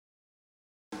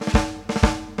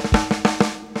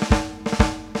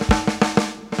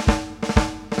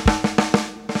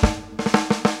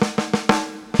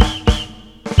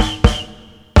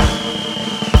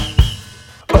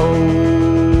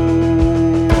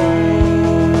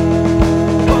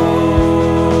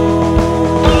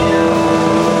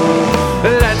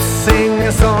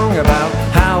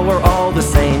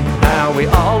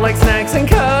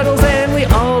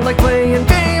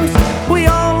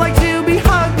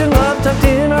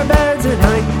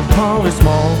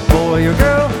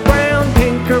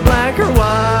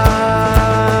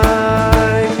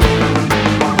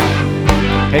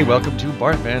to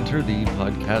Bart Banter, the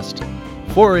podcast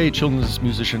for a children's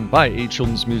musician by a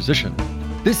children's musician.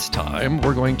 This time,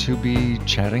 we're going to be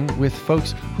chatting with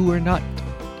folks who are not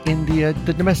in the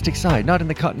domestic side, not in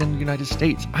the continental United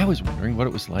States. I was wondering what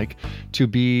it was like to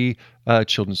be a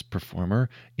children's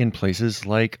performer in places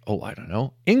like,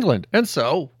 England. And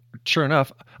so, sure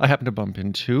enough, I happened to bump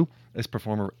into this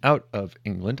performer out of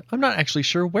England. I'm not actually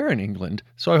sure where in England,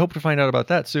 so I hope to find out about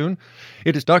that soon.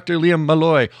 It is Dr. Liam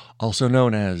Malloy, also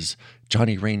known as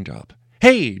Johnny Raindrop.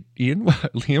 Hey, Ian,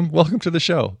 Liam, welcome to the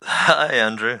show. Hi,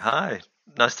 Andrew. Hi.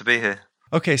 Nice to be here.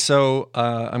 Okay, so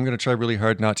I'm going to try really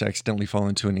hard not to accidentally fall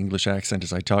into an English accent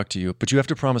as I talk to you, but you have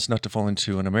to promise not to fall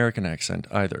into an American accent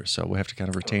either, so we have to kind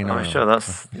of retain our... I'm sure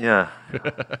that's... Yeah.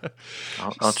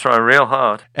 I'll try real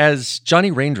hard. As Johnny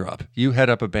Raindrop, you head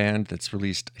up a band that's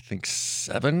released, I think,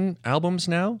 7 albums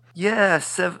now? Yeah,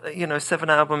 7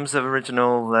 albums of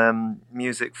original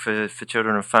music for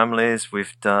children and families.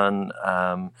 We've done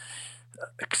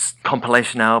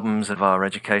compilation albums of our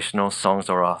educational songs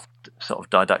or our sort of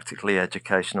didactically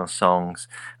educational songs.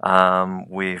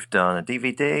 We've done a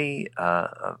DVD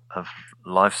of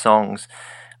live songs,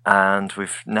 and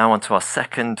we've now onto our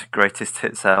second greatest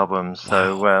hits album.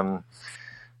 So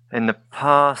in the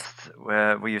past,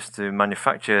 where we used to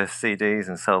manufacture CDs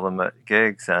and sell them at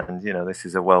gigs, and this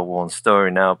is a well-worn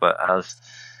story now, but as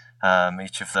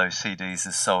each of those CDs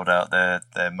has sold out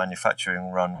their manufacturing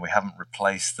run, we haven't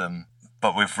replaced them.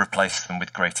 But we've replaced them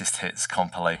with greatest hits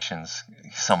compilations.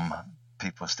 Some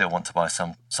people still want to buy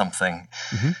something.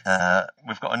 Mm-hmm.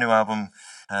 We've got a new album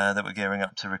that we're gearing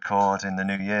up to record in the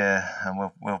new year,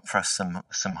 and we'll press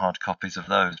some hard copies of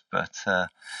those. But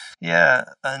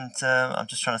I'm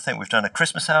just trying to think. We've done a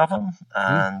Christmas album,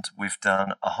 and we've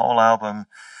done a whole album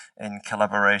in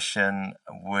collaboration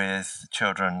with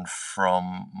children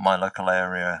from my local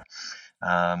area.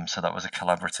 So that was a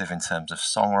collaborative in terms of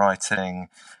songwriting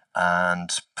and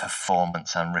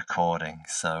performance and recording.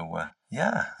 So,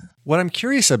 What I'm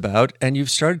curious about, and you've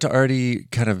started to already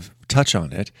kind of touch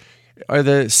on it, are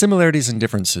the similarities and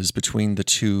differences between the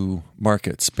two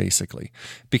markets, basically.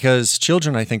 Because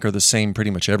children, I think, are the same pretty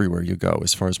much everywhere you go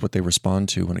as far as what they respond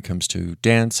to when it comes to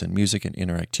dance and music and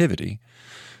interactivity.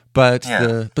 But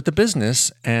the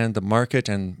business and the market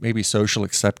and maybe social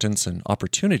acceptance and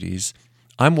opportunities,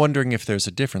 I'm wondering if there's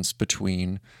a difference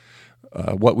between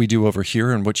what we do over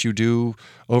here and what you do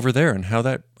over there, and how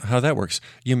that works.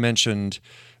 You mentioned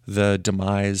the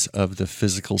demise of the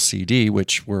physical CD,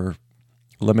 which we're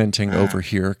lamenting over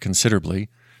here considerably,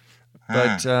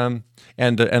 but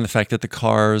and the fact that the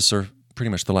cars are pretty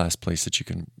much the last place that you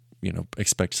can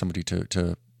expect somebody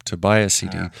to buy a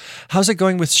CD. How's it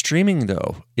going with streaming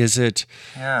though? Is it?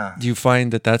 Do you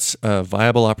find that that's a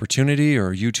viable opportunity,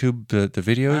 or YouTube the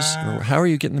videos, or how are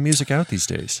you getting the music out these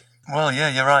days? Well, yeah,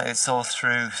 you're right. It's all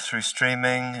through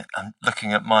streaming. I'm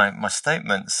looking at my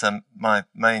statements. My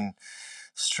main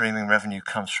streaming revenue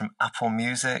comes from Apple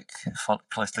Music,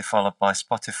 closely followed by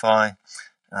Spotify,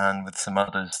 and with some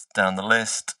others down the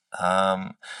list.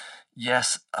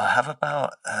 Yes, I have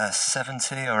about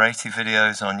 70 or 80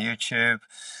 videos on YouTube,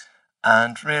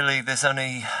 and really there's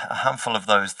only a handful of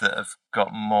those that have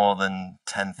got more than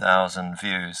 10,000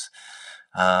 views.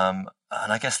 And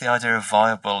I guess the idea of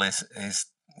viable is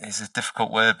a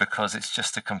difficult word, because it's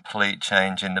just a complete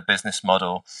change in the business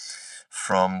model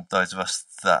from those of us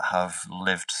that have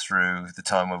lived through the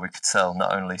time where we could sell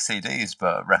not only CDs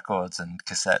but records and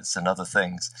cassettes and other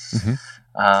things.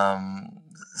 Mm-hmm.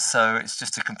 So it's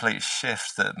just a complete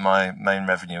shift that my main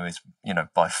revenue is,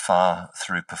 by far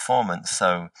through performance.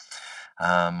 So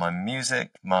my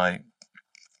music, my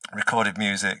recorded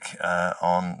music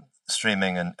on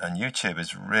streaming and YouTube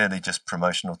is really just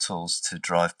promotional tools to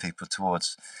drive people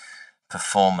towards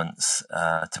performance,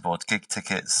 towards gig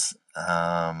tickets,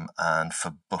 and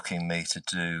for booking me to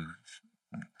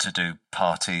do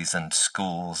parties and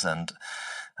schools and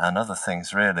other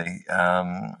things, really.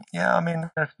 I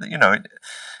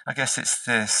guess it's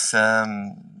this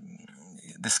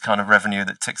this kind of revenue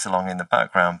that ticks along in the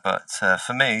background. But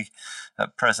for me,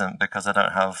 at present, because I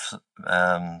don't have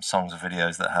songs or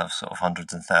videos that have sort of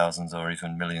hundreds and thousands or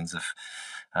even millions of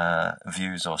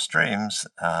views or streams,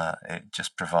 it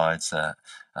just provides a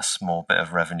small bit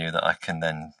of revenue that I can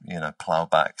then plow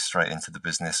back straight into the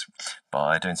business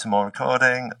by doing some more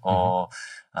recording or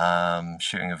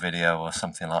shooting a video or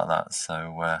something like that.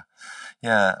 So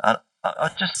I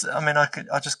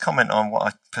just comment on what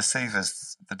I perceive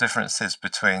as the differences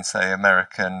between, say,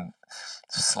 American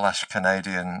 /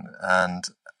 Canadian and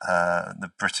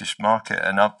the British market,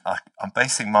 and I'm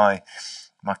basing my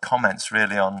comments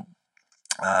really on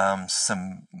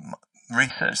some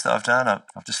research that I've done.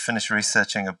 I've just finished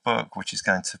researching a book which is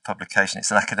going to publication.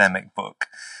 It's an academic book,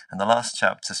 and the last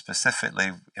chapter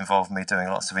specifically involved me doing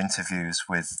lots of interviews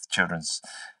with children's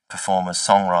performers,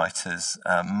 songwriters,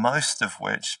 most of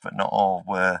which, but not all,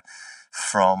 were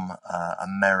from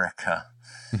America.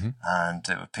 And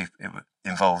it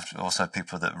involved also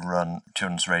people that run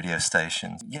children's radio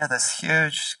stations. Yeah, there's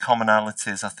huge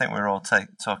commonalities. I think we're all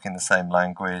talking the same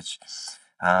language.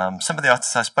 Some of the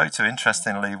artists I spoke to,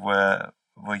 interestingly, were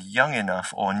young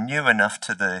enough or new enough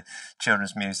to the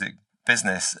children's music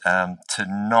business to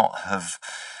not have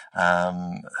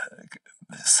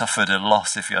suffered a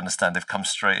loss, if you understand. They've come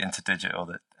straight into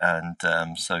digital, and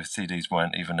so CDs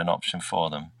weren't even an option for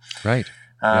them. Right.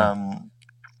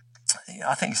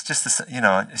 I think it's just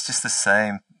the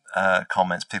same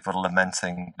comments. People are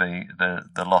lamenting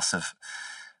the loss of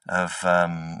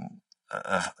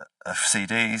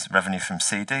CDs, revenue from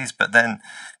CDs, but then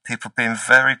people being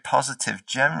very positive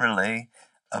generally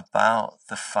about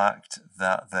the fact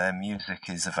that their music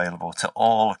is available to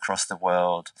all across the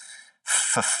world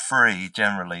for free.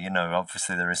 Generally,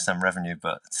 obviously there is some revenue,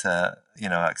 but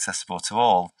accessible to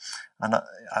all. And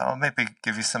I'll maybe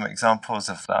give you some examples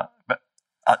of that.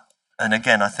 And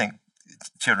again, I think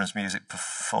children's music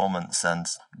performance and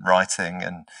writing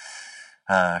and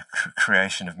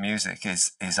creation of music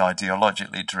is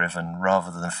ideologically driven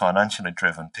rather than financially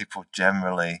driven. People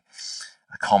generally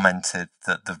commented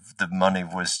that the money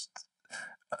was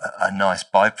a nice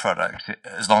byproduct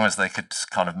as long as they could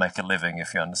kind of make a living,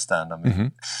 if you understand. I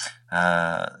mean,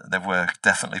 there were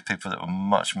definitely people that were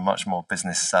much, much more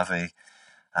business savvy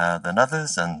than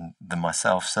others, and than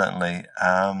myself, certainly.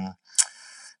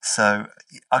 So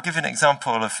I'll give you an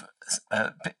example of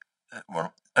a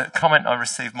comment I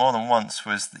received more than once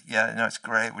was that, it's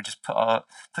great. We just put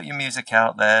your music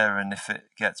out there, and if it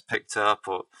gets picked up,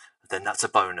 then that's a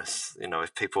bonus.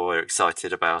 If people are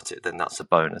excited about it, then that's a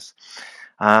bonus.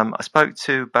 I spoke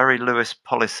to Barry Lewis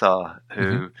Polisar,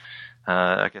 who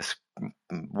I guess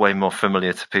way more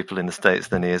familiar to people in the States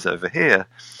than he is over here,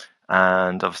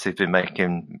 and obviously been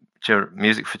making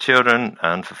music for children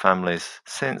and for families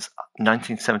since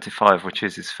 1975, which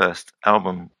is his first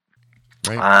album.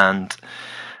 Right.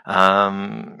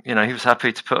 And he was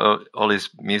happy to put all his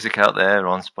music out there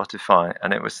on Spotify,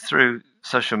 and it was through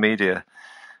social media,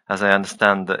 as I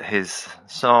understand, that his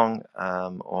song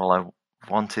 "All I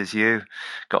Want Is You"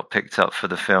 got picked up for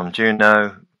the film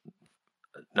Juno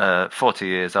 40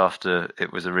 years after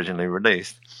it was originally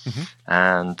released.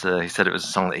 And he said it was a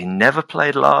song that he never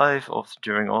played live, or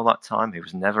during all that time he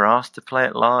was never asked to play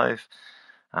it live,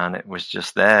 and it was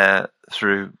just there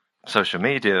through social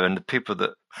media. And the people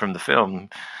that from the film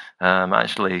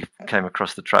actually came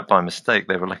across the track by mistake.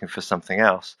 They were looking for something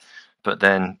else, but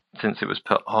then since it was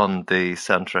put on the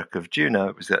soundtrack of Juno,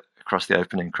 it was across the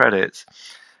opening credits.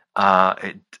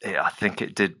 I think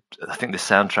the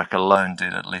soundtrack alone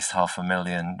did at least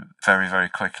 500,000 very, very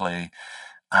quickly,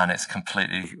 and it's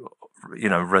completely,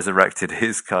 resurrected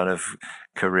his kind of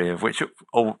career, which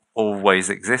always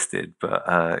existed, but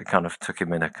it kind of took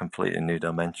him in a completely new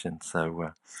dimension.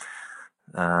 So,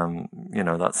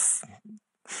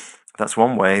 that's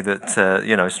one way that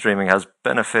streaming has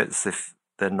benefits if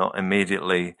they're not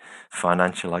immediately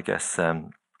financial, I guess.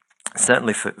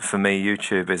 Certainly for me,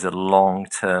 YouTube is a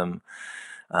long-term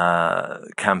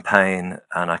campaign,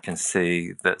 and I can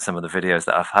see that some of the videos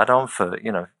that I've had on for,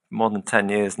 more than 10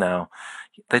 years now,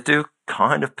 they do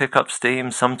kind of pick up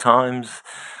steam sometimes.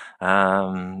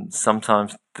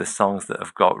 Sometimes the songs that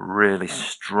have got really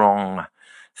strong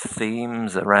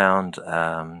themes around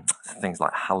things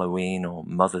like Halloween or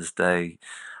Mother's Day,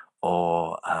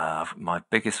 or my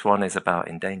biggest one is about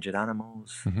endangered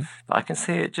animals. But I can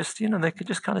see it just, they could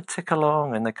just kind of tick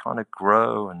along, and they kind of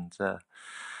grow, and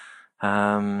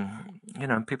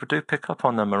people do pick up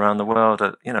on them around the world.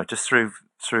 Just through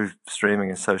streaming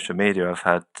and social media, I've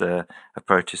had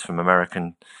approaches from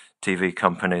American TV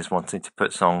companies wanting to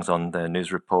put songs on their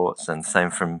news reports, and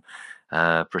same from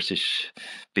British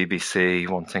BBC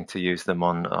wanting to use them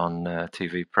on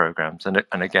TV programs. And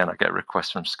again, I get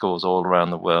requests from schools all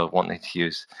around the world wanting to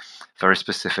use very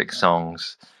specific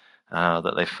songs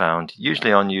that they found,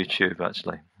 usually on YouTube,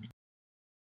 actually.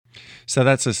 So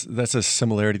that's a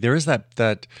similarity. There is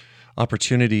that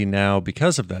opportunity now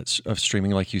because of that, of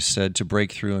streaming, like you said, to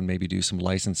break through and maybe do some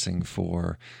licensing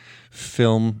for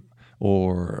film,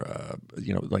 or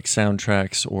like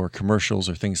soundtracks or commercials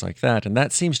or things like that. And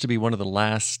that seems to be one of the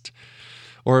last,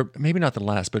 or maybe not the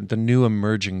last, but the new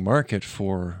emerging market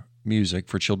for music,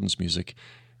 for children's music,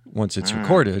 once it's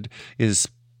recorded,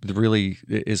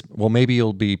 maybe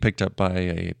you'll be picked up by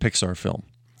a Pixar film,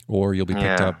 or you'll be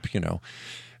picked up,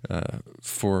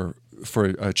 for for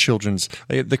a children's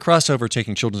the crossover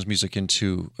taking children's music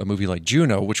into a movie like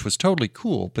Juno, which was totally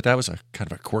cool, but that was a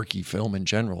kind of a quirky film in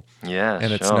general. Yeah,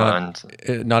 and it's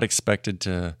sure. not expected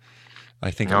to. I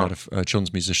think a No, lot of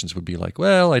children's musicians would be like,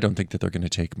 well, I don't think that they're going to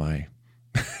take my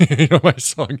my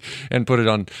song and put it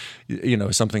on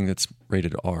something that's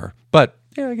rated R. But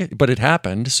but it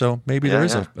happened, so maybe there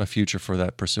is a future for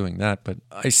that, pursuing that. But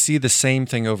I see the same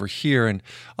thing over here, and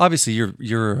obviously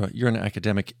you're an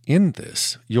academic in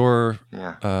this. You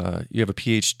have a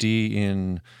PhD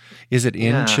in, is it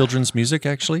in children's music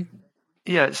actually?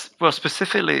 Yeah,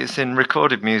 specifically it's in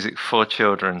recorded music for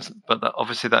children, but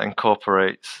obviously that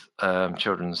incorporates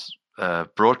children's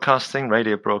broadcasting,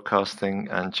 radio broadcasting,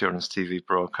 and children's TV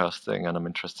broadcasting. And I'm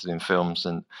interested in films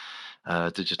and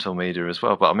digital media as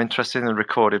well. But I'm interested in the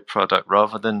recorded product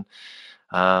rather than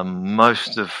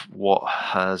most of what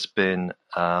has been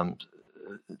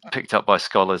picked up by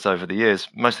scholars over the years,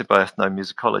 mostly by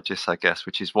ethnomusicologists, I guess,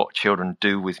 which is what children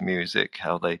do with music,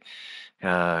 how they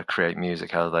create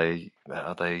music, how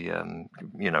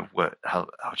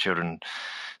children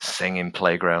sing in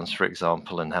playgrounds, for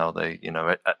example, and how they,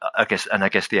 I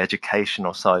guess the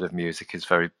educational side of music is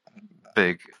very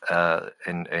big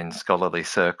in scholarly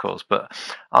circles. But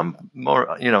I'm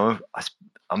more,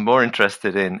 I'm more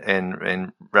interested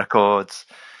in records,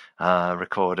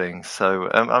 recording. So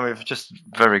I mean, just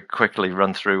very quickly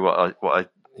run through what I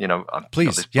I've Please,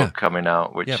 got this book coming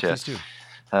out, which please do.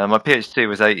 my PhD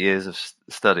was 8 years of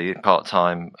study,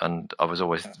 part-time, and I was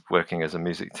always working as a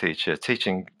music teacher,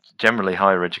 teaching generally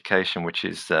higher education, which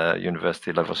is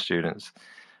university level students,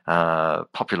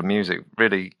 popular music,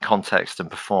 really context and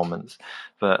performance.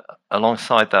 But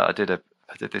alongside that, I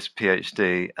did this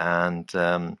PhD,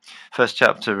 and first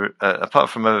chapter, apart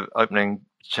from an opening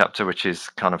chapter, which is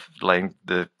kind of laying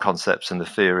the concepts and the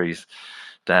theories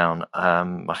down.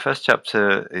 My first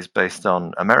chapter is based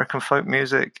on American folk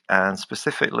music, and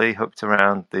specifically hooked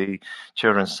around the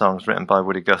children's songs written by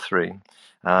Woody Guthrie,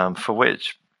 for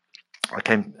which I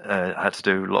had to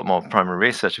do a lot more primary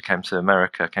research. I came to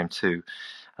America, came to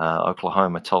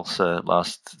Oklahoma, Tulsa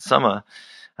last summer,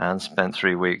 and spent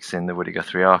 3 weeks in the Woody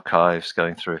Guthrie archives,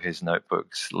 going through his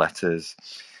notebooks, letters,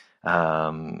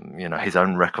 his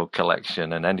own record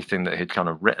collection, and anything that he'd kind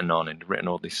of written on. He'd written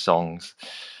all these songs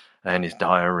and his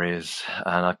diaries,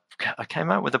 and I came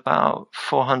out with about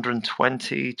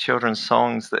 420 children's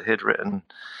songs that he'd written,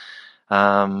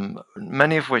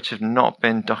 many of which have not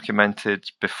been documented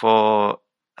before.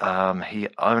 He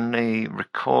only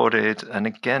recorded, and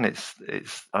again,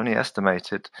 it's only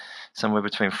estimated, somewhere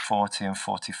between 40 and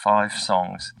 45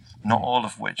 songs, not all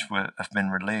of which have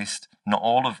been released, not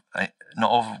all of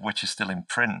which is still in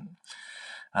print.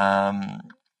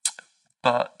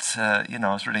 But I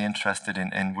was really interested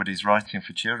in Woody's writing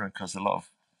for children, because a lot of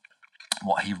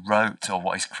what he wrote, or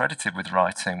what he's credited with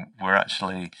writing, were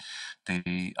actually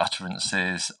the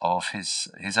utterances of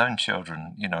his own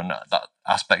children. And that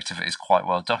aspect of it is quite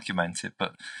well documented,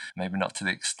 but maybe not to the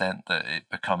extent that it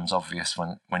becomes obvious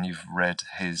when you've read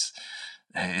his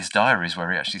diaries,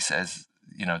 where he actually says,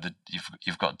 that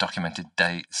you've got documented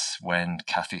dates when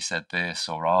Kathy said this,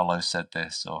 or Arlo said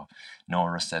this, or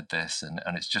Nora said this, and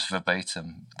it's just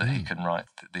verbatim that he can write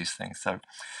these things. So,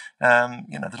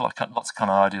 there's lots of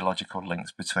kind of ideological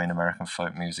links between American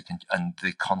folk music and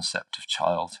the concept of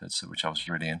childhood, so which I was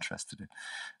really interested in.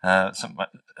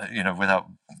 Without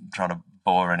trying to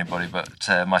bore anybody, but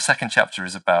my second chapter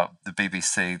is about the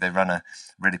BBC. They run a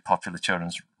really popular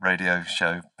children's radio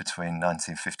show between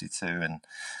 1952 and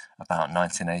about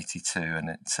 1982,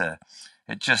 and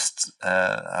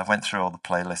I went through all the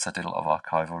playlists. I did a lot of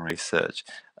archival research.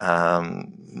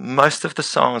 Most of the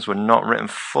songs were not written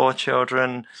for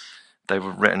children; they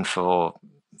were written for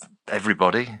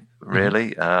everybody,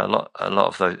 really. A lot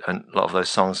of those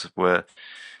songs were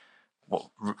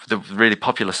the really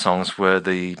popular songs were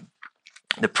the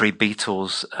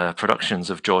pre-Beatles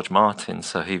productions of George Martin.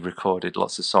 So he recorded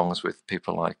lots of songs with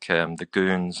people like the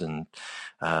Goons and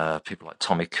people like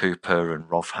Tommy Cooper and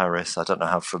Rolf Harris. I don't know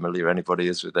how familiar anybody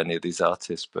is with any of these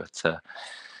artists, but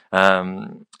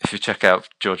if you check out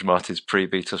George Martin's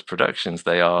pre-Beatles productions,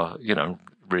 they are,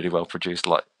 really well produced.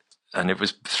 And it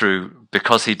was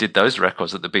because he did those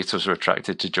records that the Beatles were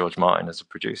attracted to George Martin as a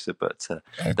producer. But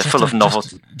they're full of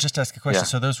novelty. Just ask a question. Yeah.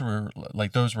 So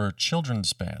those were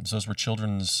children's bands. Those were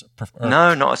children's.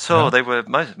 No, not at all. No? They were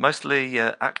mostly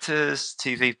actors,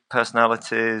 TV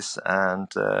personalities, and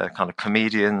kind of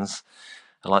comedians,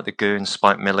 like the Goons,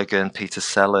 Spike Milligan, Peter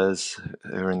Sellers,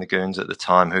 who were in the Goons at the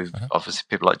time, who obviously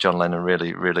people like John Lennon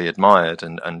really, really admired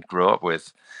and grew up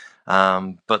with.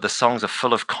 But the songs are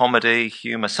full of comedy,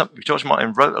 humor. George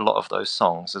Martin wrote a lot of those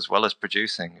songs as well as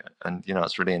producing, and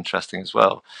it's really interesting as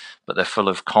well. But they're full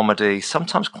of comedy,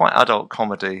 sometimes quite adult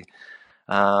comedy,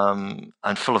 and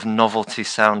full of novelty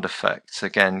sound effects.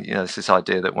 Again, it's this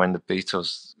idea that when the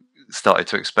Beatles started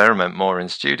to experiment more in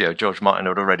studio, George Martin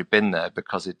had already been there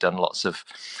because he'd done lots of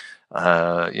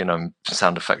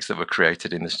sound effects that were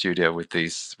created in the studio with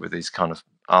these kind of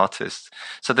artists.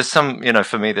 So there's some,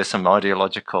 for me, there's some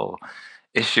ideological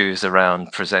issues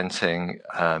around presenting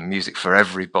music for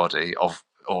everybody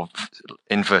or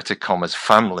inverted commas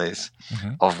families,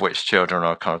 of which children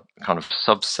are kind of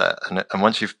subset. And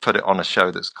once you've put it on a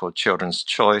show that's called Children's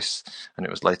Choice, and it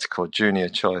was later called Junior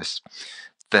Choice,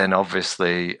 then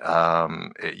obviously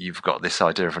you've got this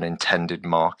idea of an intended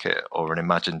market or an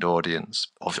imagined audience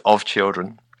of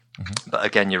children. But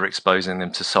again, you're exposing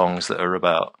them to songs that are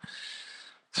about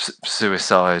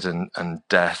suicide and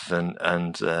death and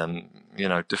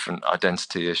different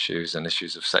identity issues and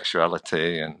issues of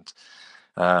sexuality and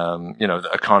that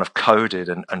are kind of coded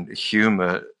and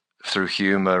humor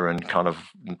and kind of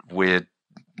weird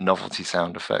novelty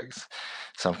sound effects.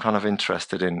 So I'm kind of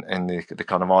interested in the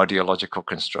kind of ideological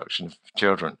construction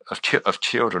of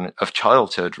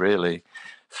childhood, really,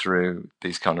 through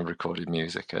these kind of recorded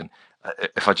music. And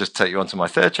if I just take you on to my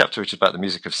third chapter, which is about the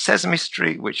music of Sesame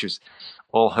Street, which is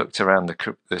all hooked around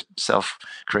the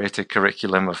self-created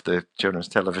curriculum of the Children's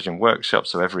Television Workshop.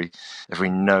 So every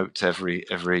note,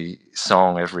 every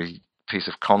song, every piece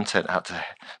of content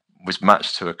was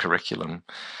matched to a curriculum,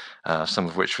 some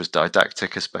of which was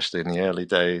didactic, especially in the early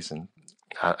days, and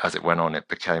as it went on, it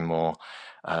became more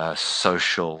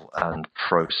social and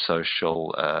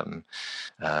pro-social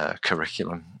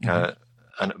curriculum.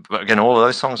 But again, all of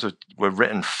those songs were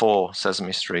written for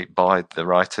Sesame Street by the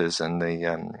writers and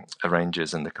the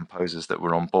arrangers and the composers that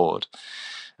were on board.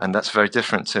 And that's very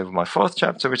different to my fourth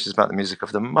chapter, which is about the music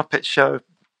of The Muppet Show,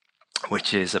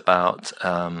 which is about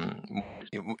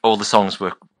all the songs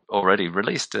were already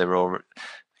released. They were all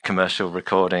commercial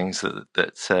recordings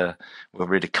that were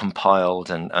really compiled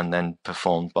and then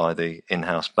performed by the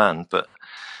in-house band. But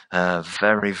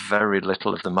very, very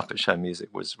little of the Muppet Show music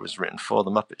was written for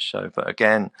the Muppet Show. But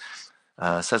again,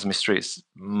 Sesame Street's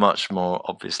much more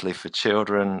obviously for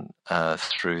children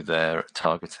through their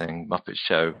targeting. Muppet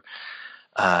Show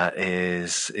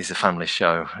is a family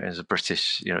show. It's a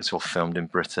British, it's all filmed in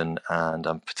Britain, and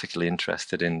I'm particularly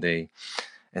interested in the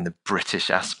British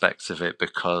aspects of it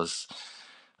because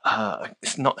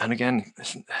it's not. And again,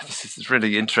 this is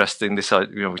really interesting. This,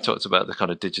 we talked about the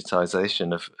kind of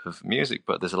digitization of music,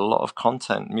 but there's a lot of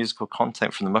content, musical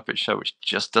content from the Muppet Show, which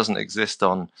just doesn't exist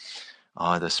on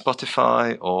either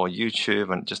Spotify or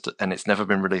YouTube, and it's never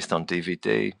been released on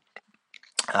DVD.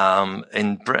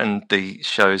 In Britain, the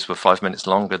shows were 5 minutes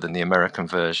longer than the American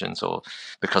versions, or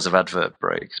because of advert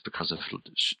breaks, because of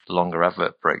longer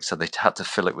advert breaks. So they had to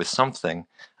fill it with something,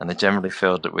 and they generally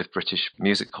filled it with British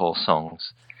music hall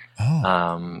songs,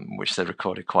 which they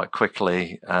recorded quite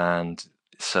quickly. And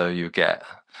so you get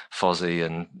Fozzie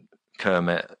and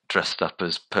Kermit dressed up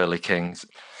as Pearly Kings,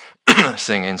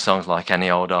 singing songs like Any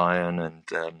Old Iron and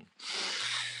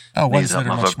ones that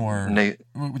are much more.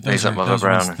 Those are ones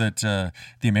that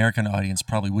the American audience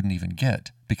probably wouldn't even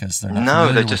get because they're not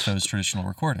familiar with those traditional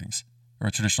recordings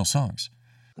or traditional songs.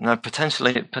 No,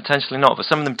 potentially not. But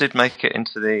some of them did make it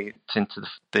into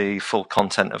the full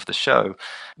content of the show.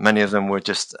 Many of them were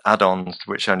just add-ons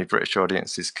which only British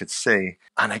audiences could see.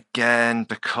 And again,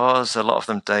 because a lot of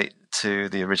them date to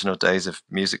the original days of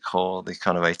music hall, the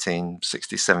kind of 1860s,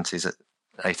 70s,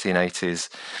 1880s.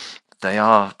 They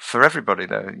are for everybody,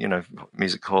 though.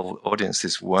 Music hall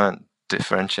audiences weren't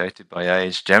differentiated by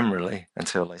age generally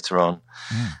until later on.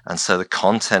 And so the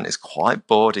content is quite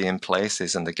bawdy in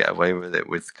places, and they get away with it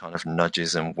with kind of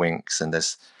nudges and winks. And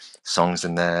there's songs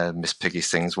in there. Miss Piggy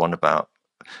sings one about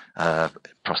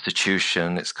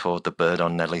prostitution. It's called The Bird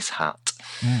on Nellie's Hat.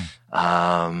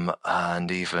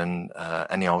 And even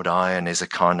Any Old Iron is a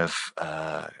kind of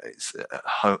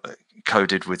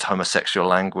coded with homosexual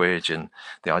language, and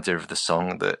the idea of the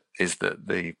song that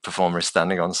the performer is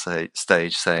standing on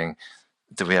stage saying,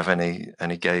 "Do we have any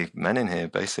gay men in here?"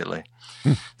 Basically.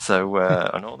 So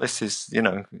and all this is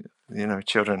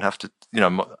children have to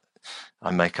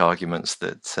I make arguments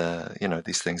that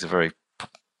these things are very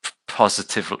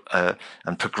positive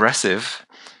and progressive,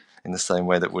 in the same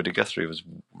way that Woody Guthrie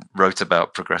wrote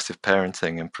about progressive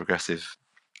parenting and progressive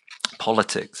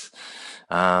politics,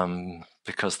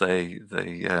 because they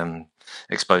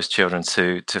expose children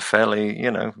to fairly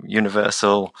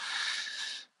universal,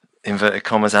 inverted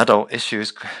commas, adult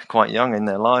issues quite young in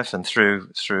their life, and through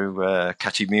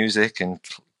catchy music and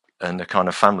and a kind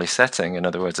of family setting, in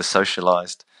other words, a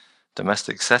socialized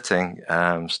domestic setting,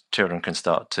 children can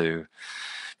start to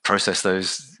process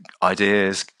those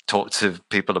ideas, talk to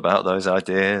people about those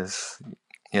ideas,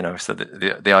 so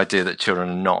the idea that children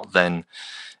are not then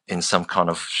in some kind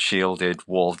of shielded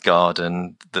walled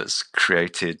garden that's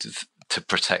created to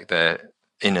protect their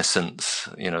innocence,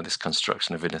 this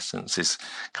construction of innocence is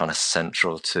kind of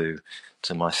central to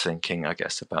my thinking, I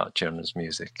guess, about children's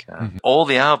music. All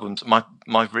the albums,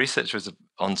 my research was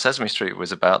on Sesame Street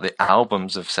was about the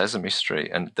albums of Sesame Street,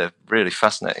 and they're really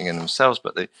fascinating in themselves,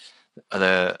 but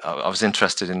I was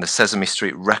interested in the Sesame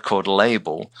Street record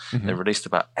label. They released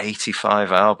about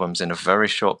 85 albums in a very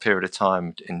short period of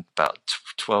time, in about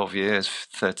 12 years,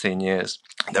 13 years.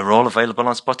 They were all available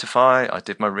on Spotify. I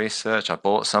did my research. I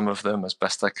bought some of them as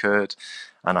best I could,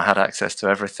 and I had access to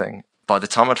everything. By the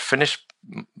time I'd finished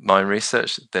my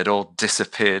research, they'd all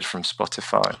disappeared from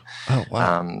Spotify. Oh,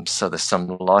 wow. So there's some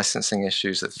licensing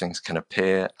issues that things can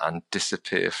appear and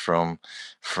disappear from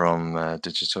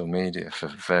digital media for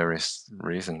various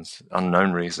reasons,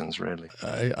 unknown reasons, really.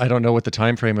 I don't know what the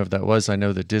time frame of that was. I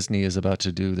know that Disney is about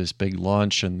to do this big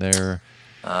launch, and they're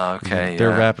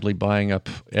rapidly buying up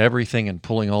everything and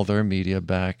pulling all their media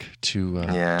back to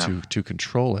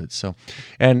control it. So,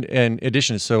 and in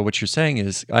addition, so what you're saying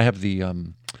is, I have the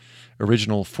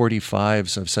original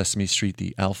 45s of Sesame Street,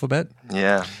 the alphabet,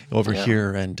 over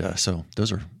here, and so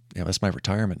those are that's my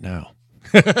retirement now.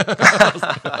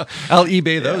 I'll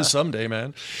eBay those someday,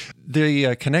 man.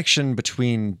 The connection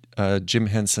between Jim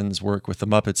Henson's work with the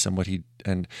Muppets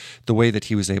and the way that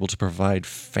he was able to provide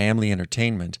family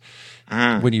entertainment.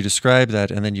 When you describe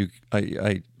that, and then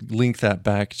I link that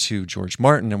back to George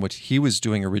Martin and what he was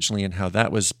doing originally, and how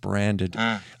that was branded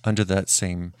under that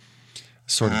same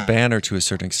sort of banner to a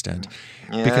certain extent.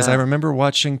 Because I remember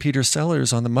watching Peter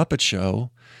Sellers on the Muppet Show.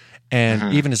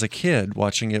 And even as a kid,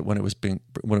 watching it when it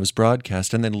was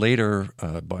broadcast, and then later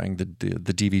buying the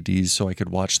DVDs so I could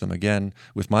watch them again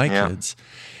with my kids,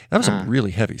 that was some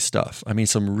really heavy stuff. I mean,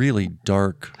 some really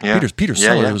dark. Peter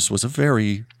Sellers was a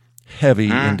very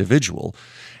heavy individual,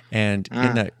 and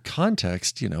in that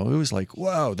context, it was like,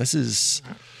 wow, this is.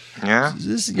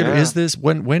 Is this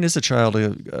when is a child?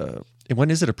 When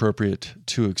is it appropriate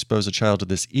to expose a child to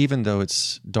this, even though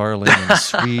it's darling and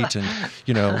sweet, and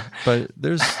But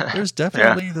there's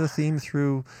definitely the theme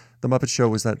through the Muppet Show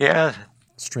was that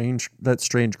strange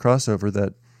crossover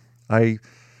that I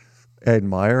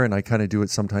admire, and I kind of do it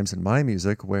sometimes in my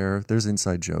music, where there's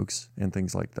inside jokes and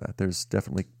things like that. There's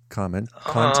definitely content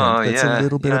that's a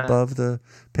little bit above the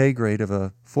pay grade of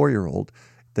a 4-year-old.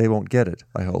 They won't get it,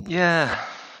 I hope. Yeah.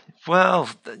 Well,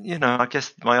 I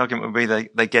guess my argument would be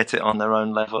they get it on their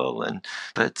own level,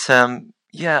 I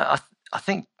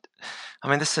think, I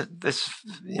mean, there's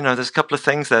a couple of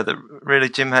things there that really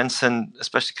Jim Henson,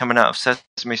 especially coming out of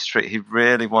Sesame Street, he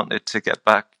really wanted to get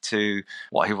back to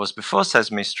what he was before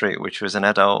Sesame Street, which was an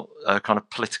adult kind of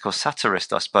political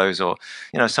satirist, I suppose, or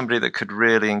somebody that could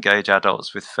really engage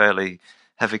adults with fairly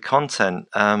heavy content,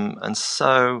 and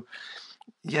so.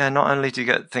 Yeah, not only do you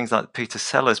get things like Peter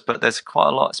Sellers, but there's quite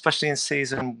a lot, especially in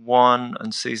season 1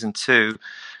 and season 2,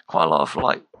 quite a lot of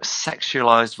like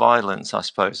sexualized violence, I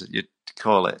suppose that you'd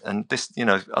call it. And this,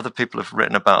 other people have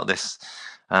written about this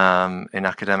in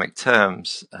academic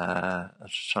terms. I'm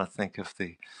just trying to think of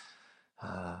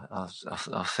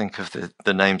I'll think of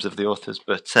the names of the authors,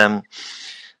 but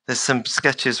there's some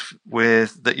sketches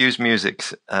that use music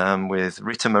with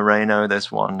Rita Moreno.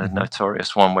 There's one, a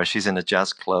notorious one, where she's in a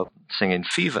jazz club singing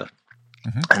Fever.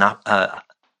 And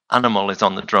Animal is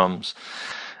on the drums.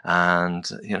 And,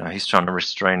 he's trying to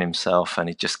restrain himself, and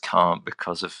he just can't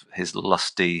because of his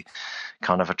lusty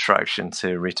kind of attraction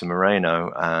to Rita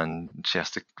Moreno. And she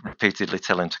has to repeatedly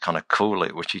tell him to kind of cool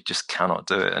it, which he just cannot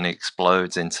do it. And he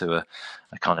explodes into a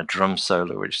kind of drum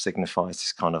solo, which signifies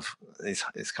his kind of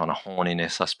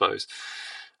horniness, I suppose.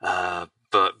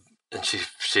 And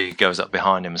she goes up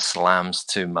behind him and slams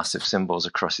 2 massive cymbals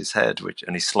across his head,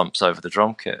 and he slumps over the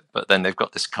drum kit. But then they've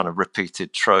got this kind of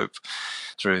repeated trope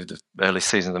through the early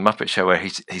season of the Muppet Show where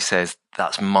he says,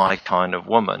 "That's my kind of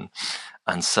woman."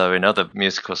 And so in other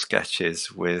musical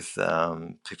sketches with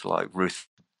people like Ruth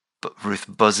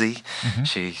Buzzy,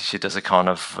 she does a kind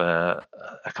of a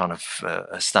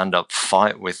stand-up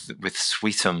fight with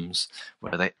Sweetums,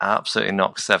 where they absolutely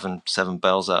knock seven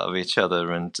bells out of each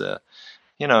other, and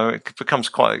it becomes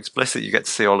quite explicit. You get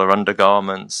to see all her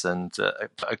undergarments, and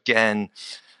again,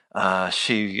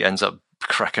 she ends up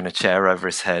cracking a chair over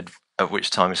his head, at which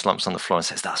time he slumps on the floor and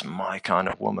says, "That's my kind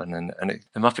of woman." And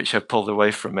the Muppet Show pulled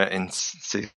away from it in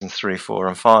season 3, 4,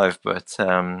 and 5. But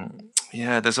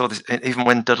there's all this. Even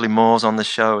when Dudley Moore's on the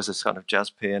show as a kind of jazz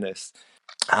pianist,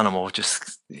 Animal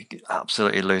just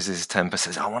absolutely loses his temper,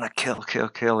 says, "I want to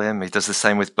kill him." He does the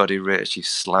same with Buddy Rich. He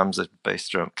slams a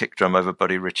kick drum over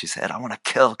Buddy Rich's head. "I want to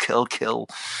kill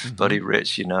Buddy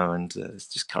Rich," and it's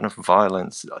just kind of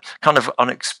violence, kind of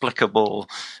unexplicable,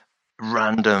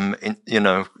 random,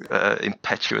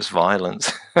 impetuous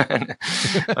violence. And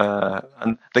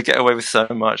they get away with so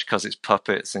much because it's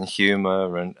puppets and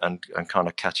humor and kind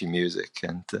of catchy music.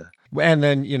 And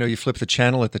then, you flip the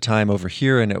channel at the time over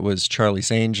here and it was Charlie's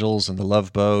Angels and The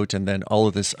Love Boat and then all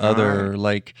of this other,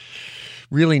 like,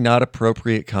 really not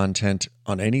appropriate content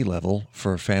on any level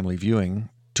for family viewing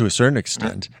to a certain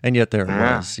extent. And yet there it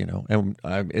was, and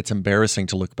it's embarrassing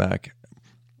to look back.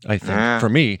 I think for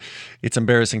me, it's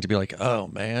embarrassing to be like, oh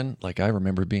man, like I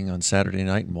remember being on Saturday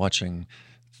night and watching,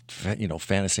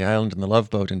 Fantasy Island and The Love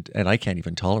Boat, and I can't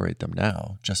even tolerate them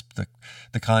now. Just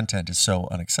the content is so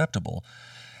unacceptable.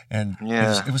 And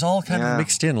it was all kind of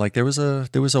mixed in. Like there was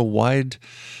a wide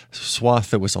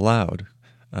swath that was allowed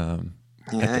at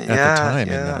the time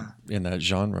in that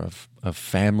genre of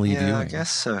family viewing. I guess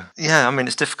so. Yeah, I mean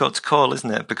it's difficult to call, isn't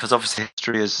it? Because obviously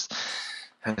history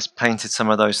has painted some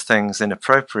of those things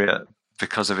inappropriate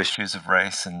because of issues of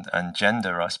race and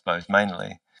gender, I suppose,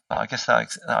 mainly. But I guess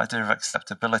that idea of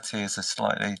acceptability is a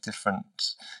slightly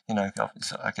different,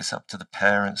 I guess up to the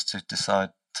parents to decide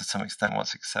to some extent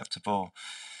what's acceptable.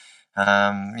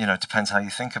 Depends how you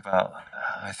think about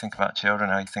children,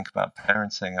 how you think about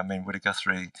parenting. I mean, Woody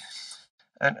Guthrie,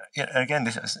 and again,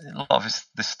 a lot of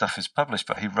this stuff is published,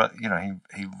 but he wrote,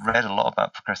 he read a lot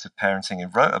about progressive parenting. He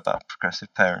wrote about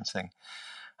progressive parenting,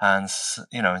 and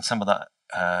and some of that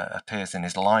appears in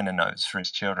his liner notes for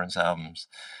his children's albums.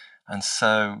 And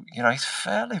so, he's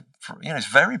fairly, he's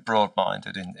very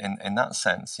broad-minded in that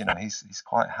sense. He's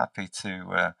quite happy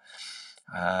to.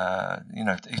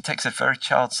 He takes a very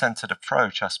child-centered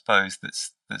approach, I suppose.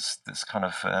 That's kind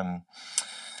of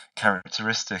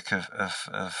characteristic of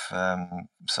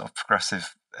sort of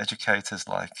progressive educators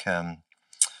like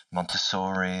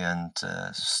Montessori and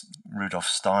Rudolf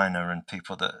Steiner and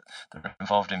people that are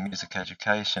involved in music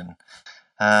education.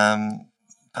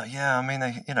 But yeah, I mean,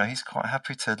 he's quite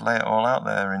happy to lay it all out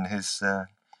there in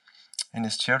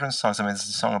his children's songs. I mean, there's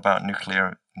a song about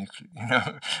nuclear,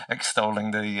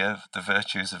 extolling the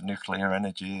virtues of nuclear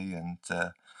energy, and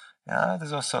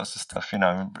there's all sorts of stuff.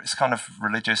 It's kind of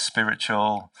religious,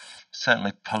 spiritual,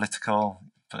 certainly political,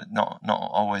 but not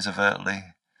always overtly.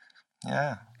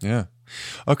 Yeah. Yeah.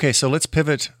 Okay, so let's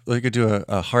pivot. We could do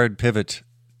a hard pivot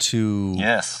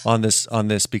on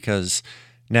this because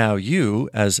now you,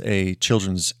 as a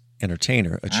children's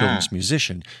entertainer, a children's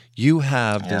musician, you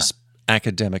have this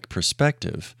academic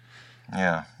perspective.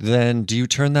 Yeah. Then do you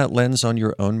turn that lens on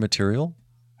your own material?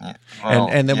 Yeah. Well,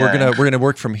 and then we're gonna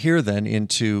work from here then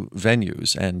into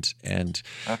venues and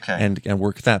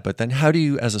work that. But then how do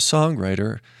you, as a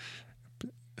songwriter,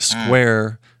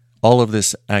 square all of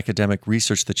this academic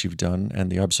research that you've done and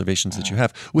the observations that you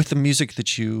have with the music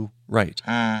that you write?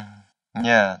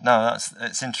 Yeah, no,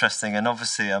 it's interesting, and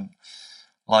obviously,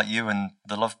 like you and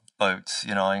The Love Boat,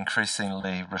 I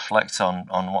increasingly reflect on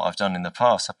what I've done in the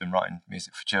past. I've been writing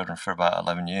music for children for about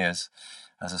 11 years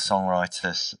as a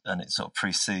songwriter, and it sort of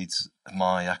precedes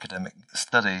my academic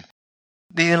study.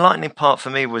 The enlightening part for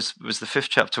me was the fifth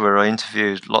chapter where I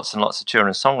interviewed lots and lots of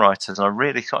children's songwriters, and I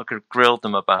really sort of grilled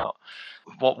them about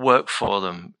what worked for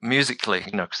them musically,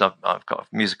 because I've got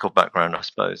a musical background, I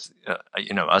suppose.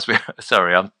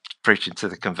 Sorry, I'm preaching to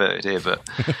the converted here, but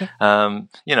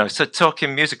so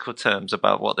talking musical terms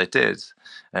about what they did,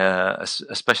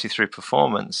 especially through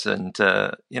performance, and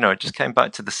it just came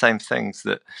back to the same things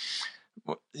that.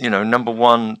 Number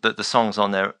one, that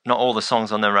not all the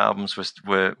songs on their albums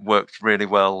were worked really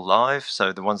well live.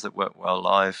 So the ones that work well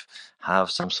live have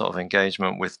some sort of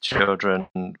engagement with children,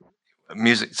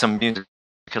 some musical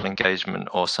engagement,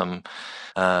 or some,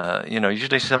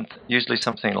 usually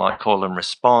something like call and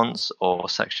response, or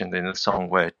sections in the song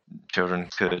where children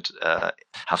could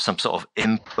have some sort of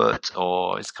input,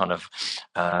 or it's kind of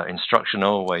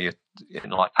instructional, where you're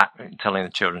like telling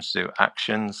the children to do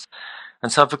actions.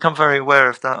 And so I've become very aware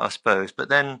of that, I suppose. But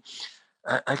then,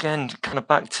 again, kind of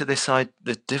back to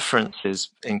the differences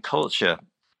in culture.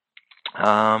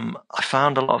 I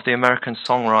found a lot of the American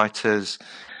songwriters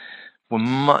were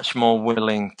much more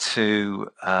willing to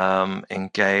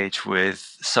engage with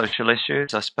social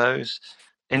issues, I suppose.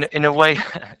 In a way,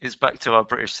 it's back to our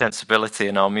British sensibility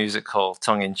and our musical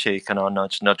tongue-in-cheek and our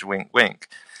nudge, nudge, wink, wink.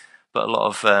 But a lot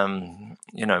of,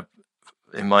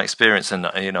 in my experience, and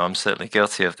I'm certainly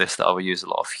guilty of this, that I will use a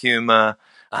lot of humor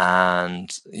and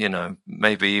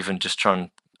maybe even just try and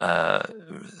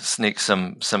sneak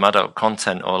some adult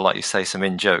content, or like you say, some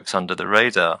in jokes under the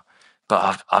radar.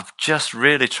 but I've just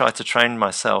really tried to train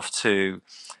myself to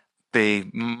be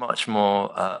much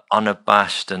more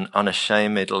unabashed and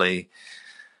unashamedly,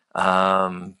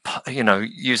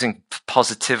 using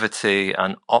positivity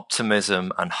and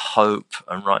optimism and hope,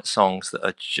 and write songs that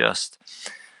are just,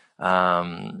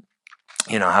 have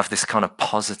this kind of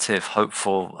positive,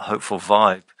 hopeful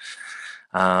vibe,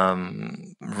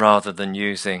 rather than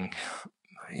using,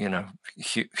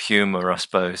 humor, I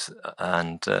suppose,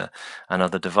 and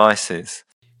other devices.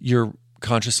 You're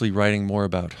consciously writing more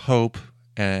about hope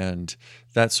and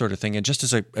that sort of thing. And just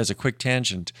as a quick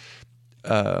tangent,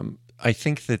 I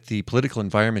think that the political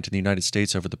environment in the United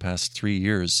States over the past 3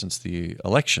 years since the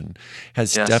election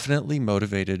has definitely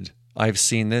motivated. I've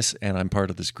seen this, and I'm part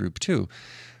of this group too.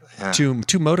 Yeah.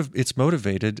 It's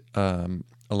motivated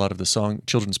a lot of the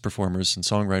children's performers and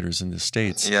songwriters in the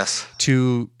States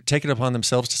to take it upon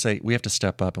themselves to say, we have to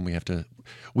step up, and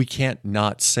we can't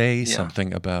not say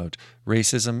something about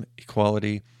racism,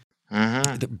 equality,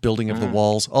 the building of the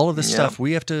walls, all of this stuff.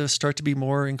 We have to start to be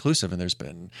more inclusive. And there's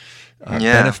been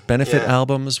benefit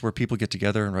albums where people get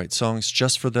together and write songs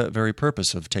just for the very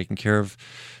purpose of taking care of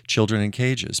children in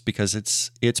cages, because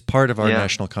it's part of our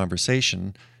national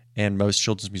conversation, and most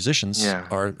children's musicians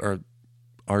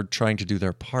are trying to do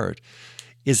their part.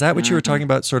 Is that what you were talking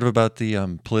about, sort of about the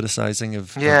politicizing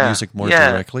of music more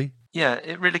directly? Yeah,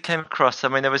 it really came across. I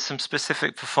mean, there was some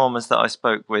specific performers that I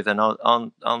spoke with, and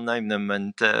I'll name them.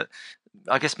 And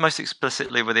I guess most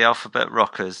explicitly were the Alphabet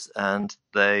Rockers, and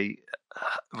they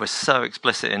were so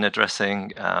explicit in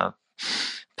addressing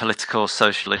political,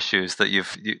 social issues that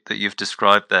you've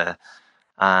described there.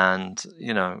 And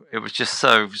it was just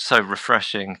so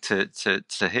refreshing to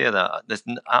hear that. There's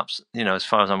as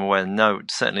far as I'm aware,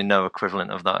 certainly no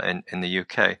equivalent of that in the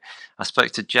UK. I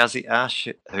spoke to Jazzy Ash,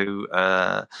 who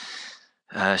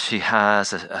she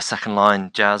has a second line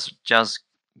jazz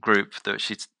group that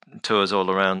she tours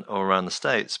all around the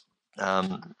States,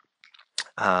 and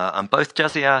both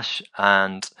Jazzy Ash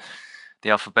and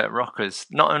the Alphabet Rockers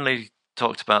not only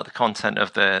talked about the content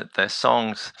of their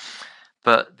songs,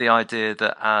 but the idea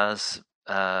that as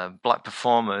black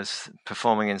performers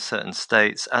performing in certain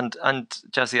states, and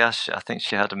Jazzy Ash, I think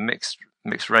she had a mixed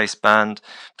race band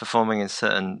performing in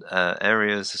certain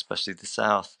areas, especially the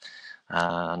South,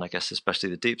 and I guess especially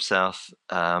the Deep South.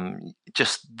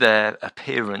 Just their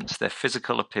appearance, their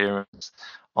physical appearance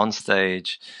on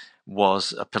stage,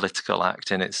 was a political act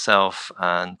in itself,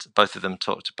 and both of them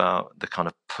talked about the kind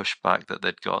of pushback that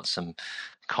they'd got, some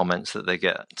comments that they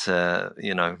get,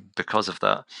 because of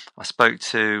that. I spoke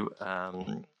to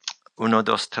Uno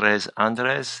Dos Tres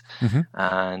Andres,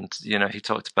 and he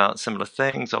talked about similar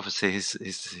things. Obviously,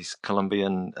 he's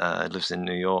Colombian, lives in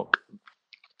New York,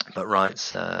 but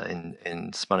writes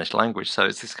in Spanish language. So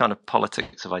it's this kind of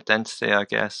politics of identity, I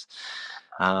guess.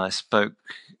 I spoke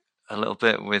a little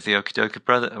bit with the Okie Dokie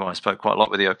Brothers. Well, I spoke quite a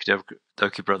lot with the Okie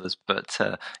Dokie Brothers, but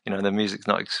their music's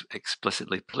not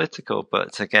explicitly political.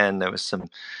 But again, there was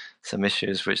some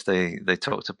issues which they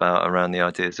talked about around the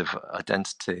ideas of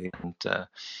identity, and so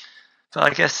I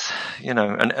guess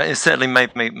and it certainly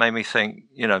made me think,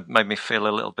 made me feel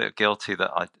a little bit guilty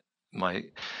that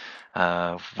when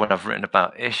I've written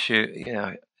about issues,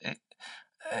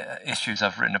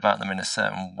 I've written about them in a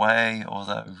certain way,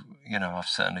 although I've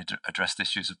certainly addressed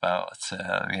issues about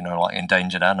like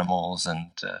endangered animals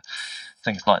and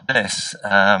things like this,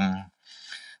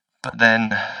 but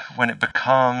then when it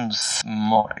becomes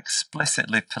more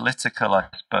explicitly political, I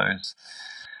suppose,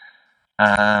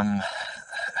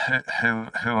 who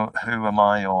am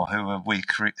I, or who are we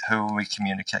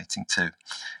communicating to?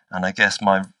 And I guess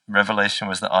my revelation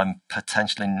was that I'm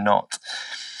potentially not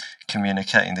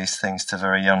communicating these things to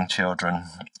very young children.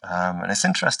 And it's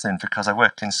interesting because I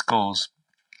work in schools.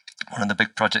 One of the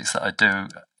big projects that I do,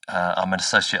 I'm an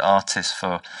associate artist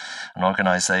for an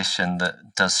organisation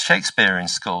that does Shakespeare in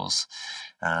schools.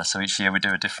 So each year we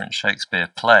do a different Shakespeare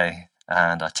play,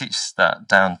 and I teach that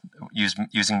down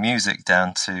using music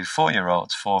down to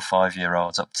 4-year-olds, 4 or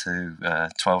 5-year-olds, up to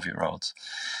 12-year-olds.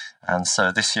 And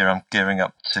so this year I'm gearing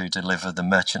up to deliver The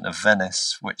Merchant of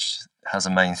Venice, which has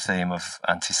a main theme of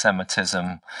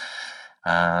anti-Semitism,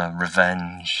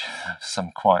 revenge,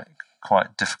 some quite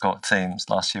difficult themes.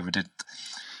 Last year we did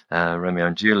Romeo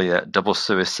and Juliet, double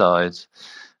suicide,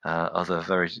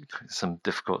 some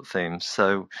difficult themes.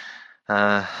 So,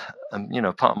 part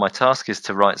of my task is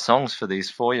to write songs for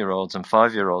these 4-year-olds and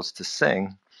 5-year-olds to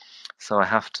sing. So I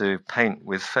have to paint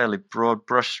with fairly broad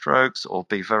brushstrokes, or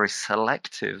be very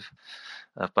selective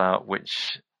about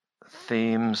which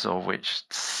themes or which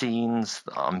scenes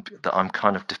that I'm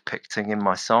kind of depicting in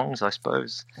my songs, I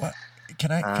suppose. Well,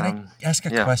 can I ask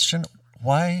a question?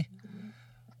 Why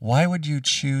why would you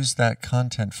choose that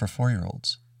content for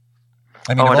 4-year-olds?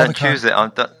 I I don't choose it.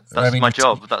 That's my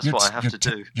job. That's what I have to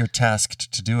do. You're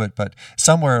tasked to do it, but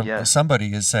somewhere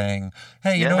somebody is saying,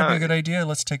 "Hey, you know what'd be a good idea?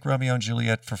 Let's take Romeo and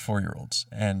Juliet for 4-year-olds."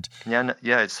 And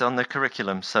it's on the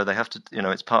curriculum, so they have to.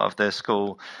 It's part of their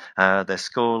school. Their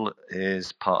school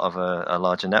is part of a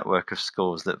larger network of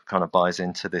schools that kind of buys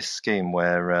into this scheme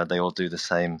where they all do the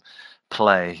same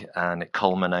play, and it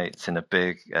culminates in a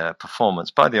big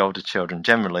performance by the older children,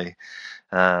 generally.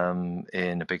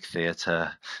 In a big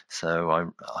theatre, so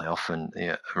I often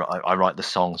I write the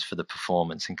songs for the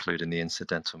performance, including the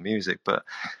incidental music. But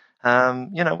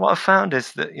what I've found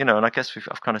is that and I guess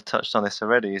I've kind of touched on this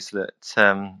already, is that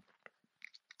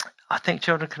I think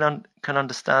children can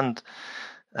understand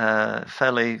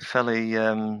fairly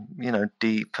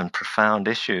deep and profound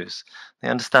issues. They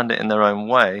understand it in their own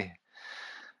way.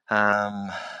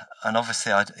 And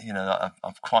obviously,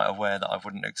 I'm quite aware that I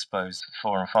wouldn't expose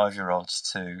 4 and 5-year-olds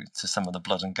to some of the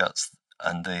blood and guts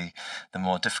and the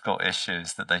more difficult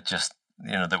issues that they just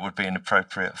that would be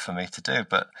inappropriate for me to do.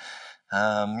 But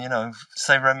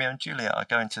say Romeo and Juliet, I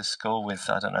go into school with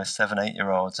 7,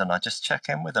 8-year-olds, and I just check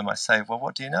in with them. I say, well,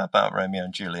 what do you know about Romeo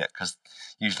and Juliet? Because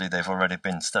usually they've already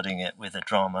been studying it with a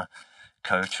drama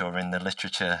coach or in the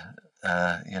literature,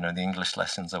 the English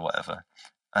lessons or whatever.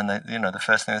 And they, the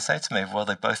first thing they say to me, well,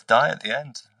 they both die at the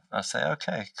end. I say,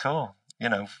 okay, cool.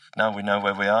 Now we know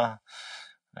where we are.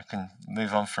 I can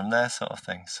move on from there, sort of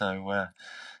thing. So, I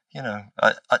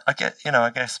get, I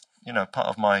guess, part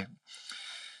of my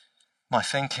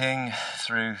thinking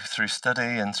through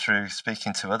study and through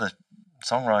speaking to other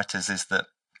songwriters is that,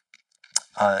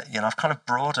 I've kind of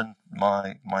broadened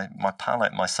my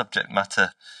palette, my subject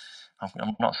matter.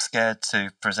 I'm not scared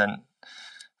to present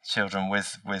children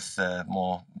with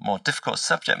more difficult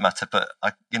subject matter, but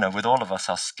with all of us,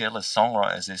 our skill as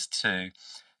songwriters is to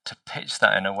pitch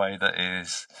that in a way that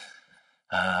is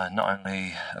not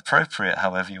only appropriate,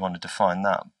 however you want to define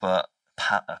that, but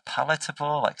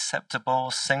palatable, acceptable,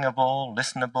 singable,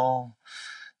 listenable,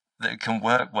 that can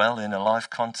work well in a live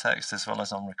context as well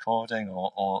as on recording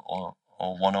or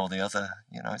one or the other.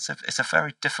 It's a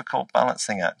very difficult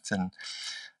balancing act, and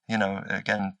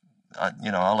again,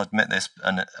 I'll admit this,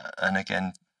 and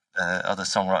again, other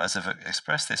songwriters have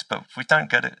expressed this, but we don't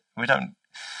get it. We don't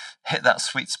hit that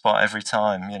sweet spot every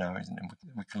time.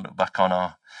 We can look back on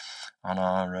our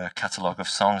catalogue of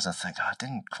songs and think, I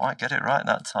didn't quite get it right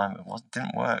that time.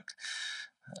 Didn't work.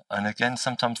 And again,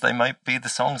 sometimes they might be the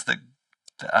songs that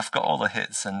have got all the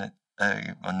hits and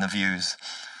the views,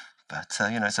 but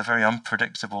it's a very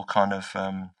unpredictable kind of.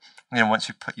 Once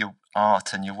you put your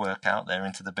art and your work out there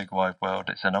into the big wide world,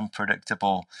 it's an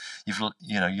unpredictable. You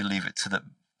leave it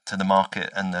to the market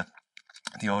and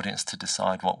the audience to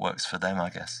decide what works for them, I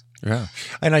guess. Yeah,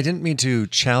 and I didn't mean to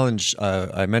challenge.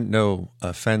 I meant no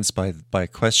offense by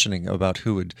questioning about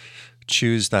who would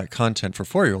choose that content for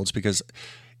 4-year-olds, because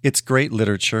it's great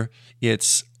literature.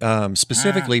 It's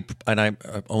specifically, and I'm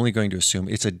only going to assume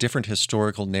it's a different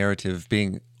historical narrative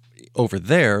being over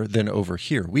there than over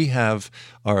here. We have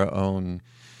our own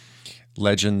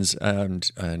legends and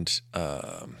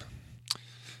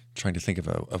trying to think of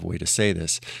a way to say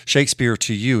this. Shakespeare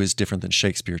to you is different than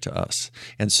Shakespeare to us.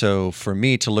 And so for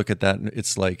me to look at that,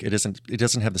 it's like it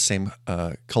doesn't have the same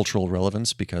cultural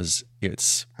relevance, because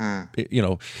it's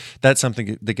that's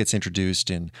something that gets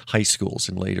introduced in high schools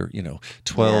and later, 11th,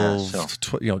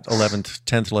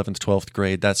 10th, 11th, 12th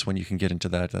grade. That's when you can get into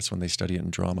that. That's when they study it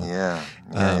in drama.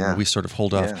 We sort of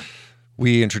hold off.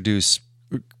 We introduce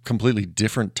completely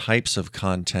different types of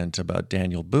content about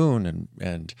Daniel Boone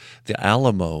and the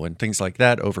Alamo and things like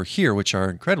that over here, which are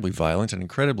incredibly violent and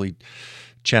incredibly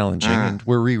challenging. And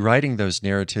we're rewriting those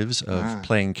narratives of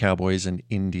playing cowboys and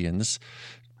Indians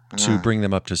to bring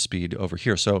them up to speed over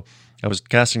here. So I was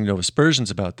casting no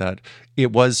aspersions about that.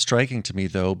 It was striking to me,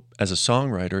 though, as a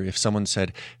songwriter, if someone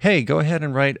said, hey, go ahead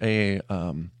and write a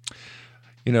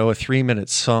 3-minute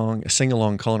song, a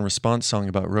sing-along call and response song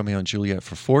about Romeo and Juliet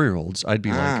for 4-year-olds, I'd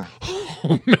be like,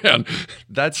 oh man,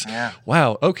 that's,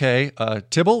 wow, okay.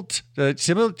 Tybalt, I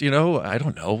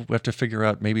don't know. We have to figure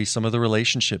out maybe some of the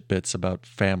relationship bits about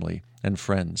family and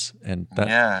friends. And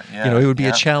that, it would be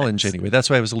a challenge anyway. That's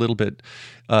why it was a little bit,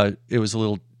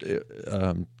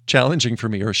 challenging for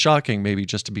me, or shocking maybe,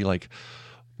 just to be like,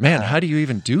 man, how do you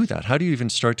even do that? How do you even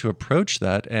start to approach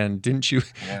that? And didn't you,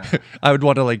 I would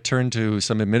want to turn to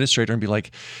some administrator and be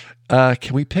like,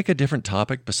 can we pick a different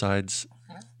topic besides,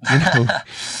 13,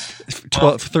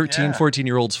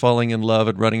 14-year-olds falling in love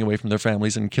and running away from their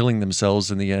families and killing themselves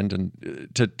in the end, and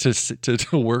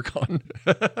to work on?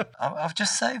 I'll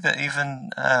just say that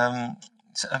even,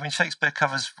 I mean, Shakespeare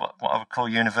covers what I would call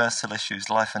universal issues: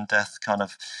 life and death, kind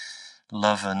of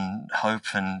love and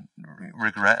hope and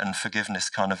regret and forgiveness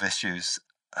kind of issues.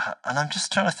 And I'm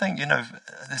just trying to think,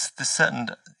 there's certain,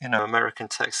 American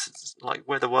texts, like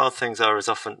Where the Wild Things Are, is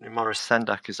often, Maurice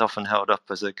Sendak is often held up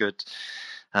as a good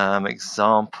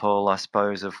example, I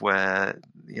suppose, of where,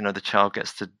 the child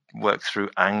gets to work through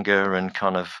anger and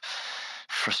kind of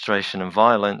frustration and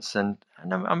violence. And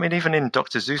I mean, even in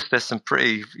Dr. Seuss, there's some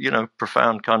pretty,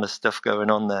 profound kind of stuff going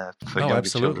on there for younger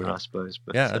children, I suppose.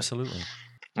 But, yeah, absolutely.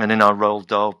 And in our Roald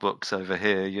Dahl books over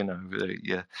here,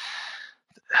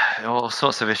 all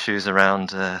sorts of issues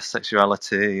around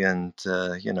sexuality and,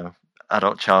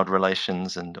 adult-child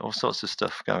relations and all sorts of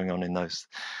stuff going on in those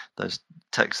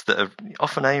texts that are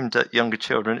often aimed at younger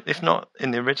children, if not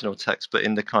in the original text, but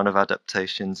in the kind of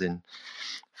adaptations in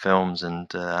films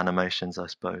and animations, I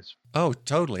suppose. Oh,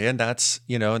 totally. And that's,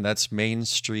 that's Main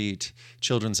Street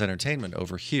children's entertainment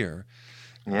over here.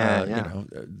 Yeah,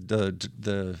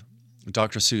 the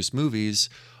Dr. Seuss movies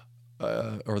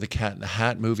or the Cat in the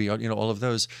Hat movie, all of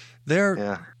those,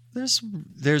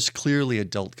 there's clearly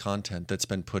adult content that's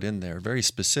been put in there very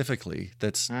specifically.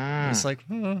 It's like,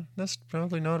 that's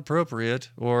probably not appropriate,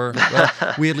 or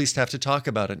we at least have to talk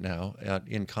about it now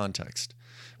in context,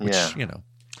 which,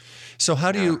 So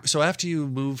how do you? So after you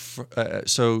move,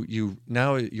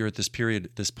 you're at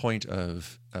this point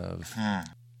of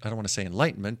I don't want to say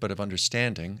enlightenment, but of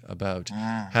understanding about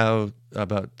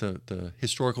about the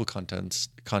historical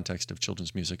context of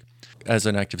children's music. As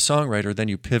an active songwriter, then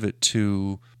you pivot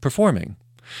to performing,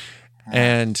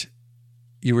 and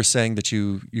you were saying that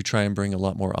you try and bring a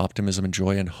lot more optimism and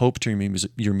joy and hope to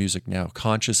your music now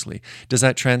consciously. Does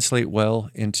that translate well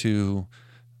into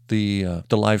the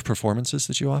live performances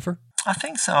that you offer? I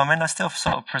think so. I mean, I still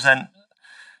sort of present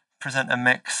a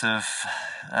mix of,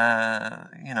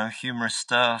 humorous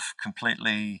stuff,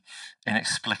 completely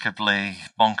inexplicably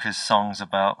bonkers songs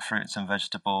about fruits and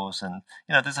vegetables, and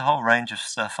there's a whole range of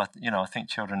stuff. I think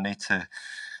children need to,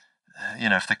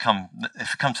 if they come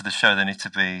to the show, they need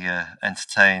to be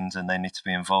entertained and they need to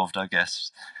be involved, I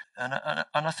guess. And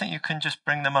I think you can just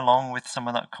bring them along with some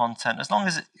of that content as long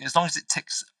as it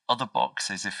ticks other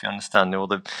boxes, if you understand,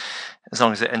 as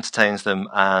long as it entertains them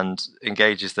and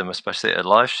engages them, especially at a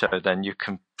live show, then you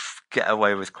can get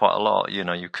away with quite a lot.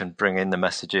 You can bring in the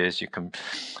messages, you can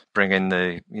bring in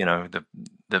the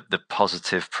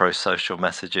positive pro-social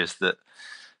messages that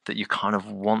you kind of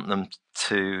want them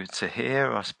to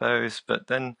hear, I suppose. But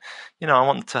then, I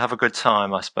want them to have a good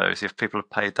time, I suppose. If people have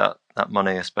paid that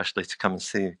money, especially to come and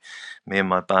see me and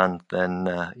my band, then,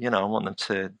 I want them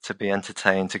to be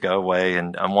entertained, to go away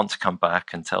and want to come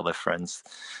back and tell their friends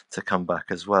to come back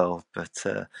as well. But,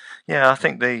 I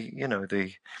think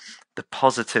the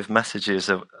positive messages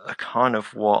are kind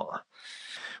of what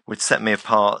would set me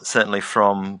apart, certainly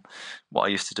from what I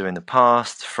used to do in the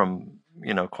past, from,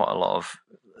 quite a lot of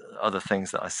other things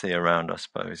that I see around, I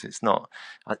suppose. It's not,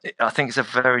 I think it's a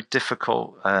very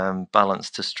difficult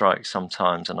balance to strike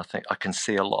sometimes. And I think I can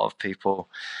see a lot of people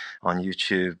on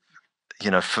YouTube,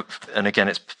 and again,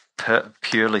 it's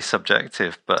purely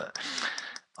subjective, but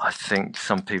I think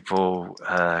some people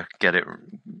get it,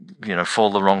 fall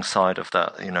the wrong side of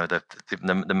that.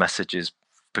 The messages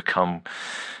become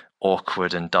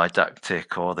awkward and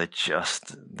didactic, or they're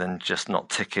just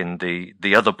not ticking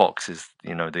the other boxes,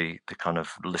 the kind of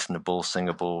listenable,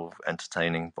 singable,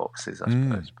 entertaining boxes, I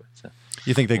suppose. But,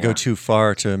 you think they go too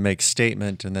far to make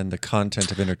statement, and then the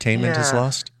content of entertainment is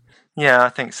lost? Yeah, I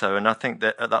think so. And I think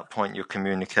that at that point you're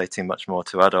communicating much more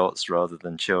to adults rather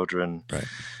than children. Right.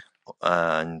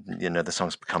 And the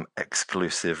songs become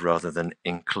exclusive rather than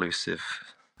inclusive.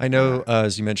 I know,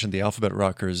 as you mentioned, the Alphabet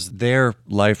Rockers, their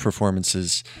live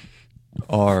performances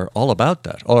are all about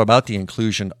that, all about the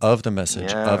inclusion of the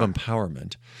message of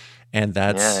empowerment, and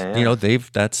that's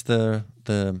that's the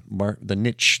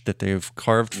niche that they've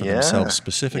carved for themselves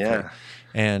specifically,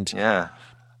 and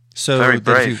so very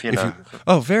brave,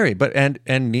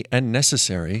 and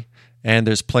necessary. And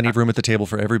there's plenty of room at the table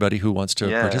for everybody who wants to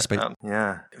participate.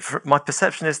 My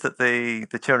perception is that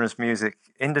the children's music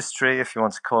industry, if you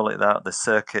want to call it that, the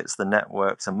circuits, the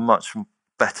networks, are much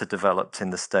better developed in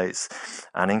the States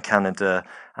and in Canada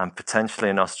and potentially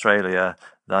in Australia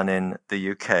than in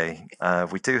the UK.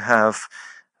 We do have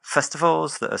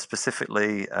festivals that are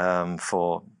specifically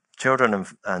for children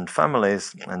and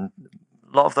families, and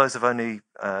a lot of those have only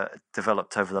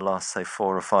developed over the last, say,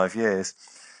 4 or 5 years.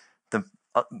 The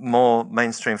more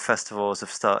mainstream festivals have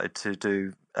started to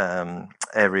do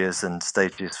areas and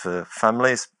stages for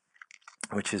families,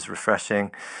 which is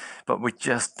refreshing. But we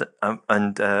just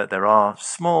there are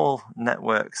small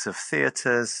networks of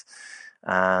theatres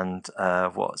and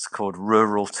what's called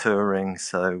rural touring.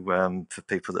 So for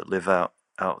people that live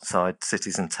outside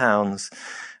cities and towns,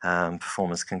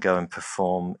 performers can go and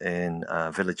perform in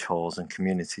village halls and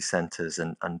community centres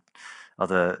and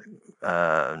other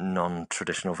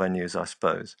non-traditional venues, I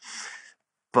suppose.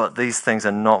 But these things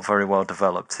are not very well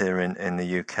developed here in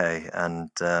the UK, and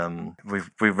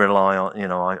we rely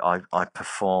on, I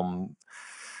perform.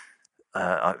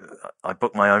 I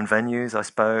book my own venues, I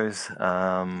suppose.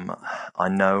 I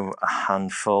know a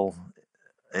handful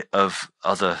of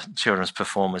other children's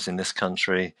performers in this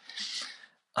country.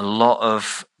 A lot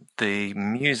of the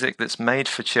music that's made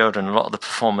for children, a lot of the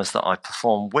performers that I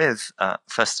perform with at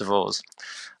festivals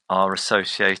are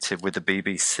associated with the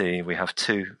BBC. We have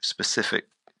two specific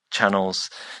channels,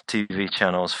 TV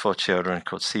channels for children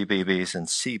called CBeebies and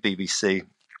CBBC,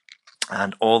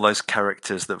 and all those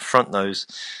characters that front those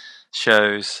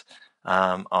shows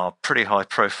are pretty high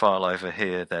profile over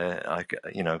here. I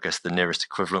guess the nearest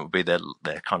equivalent would be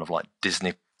they're kind of like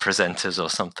Disney presenters or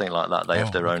something like that. They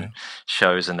have their own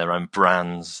shows and their own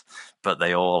brands, but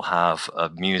they all have a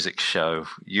music show,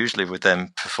 usually with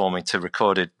them performing to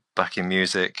recorded backing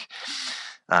music.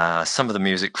 Some of the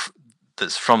music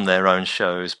that's from their own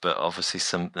shows, but obviously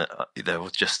some they will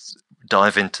just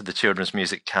dive into the children's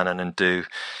music canon and do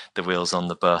The Wheels on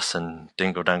the Bus and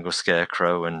Dingle Dangle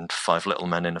Scarecrow and Five Little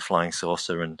Men in a Flying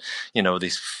Saucer, and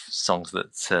these songs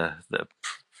that are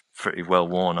pretty well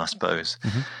worn, I suppose.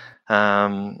 Mm-hmm.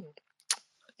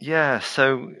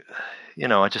 So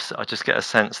I just get a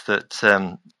sense that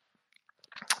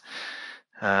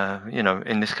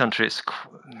in this country it's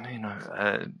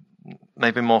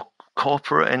maybe more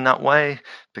corporate in that way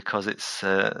because it's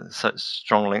such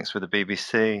strong links with the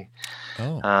BBC.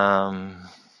 I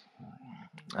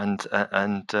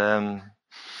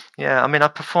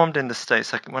performed in the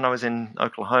States. When I was in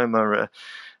Oklahoma,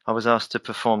 I was asked to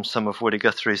perform some of Woody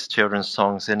Guthrie's children's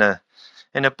songs in a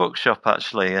bookshop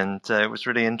actually, and it was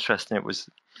really interesting. It was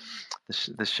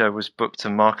the show was booked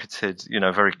and marketed,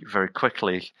 very very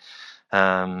quickly.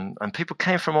 And people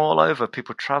came from all over.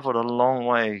 People travelled a long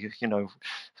way,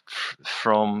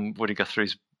 from Woody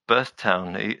Guthrie's birth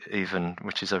town, even,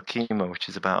 which is Okima, which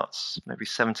is about maybe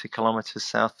 70 kilometers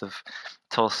south of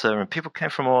Tulsa. And people came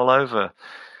from all over.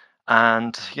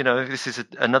 And, this is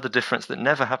another difference that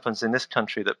never happens in this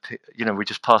country, that, we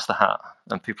just pass the hat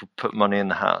and people put money in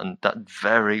the hat. And that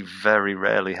very, very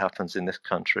rarely happens in this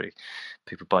country.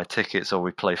 People buy tickets or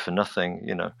we play for nothing,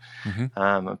 Mm-hmm.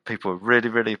 And people are really,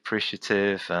 really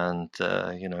appreciative, and,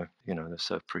 they're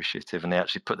so appreciative, and they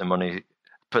actually put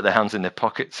their hands in their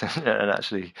pockets and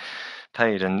actually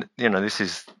paid. And, this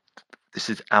is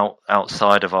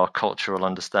outside of our cultural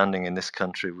understanding in this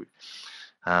country. We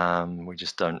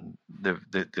just don't,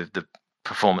 the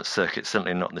performance circuit,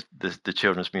 certainly not the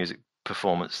children's music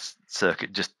performance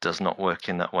circuit, just does not work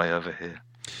in that way over here.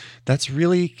 That's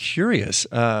really curious,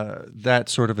 that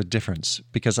sort of a difference,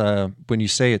 because when you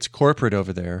say it's corporate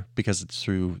over there, because it's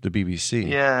through the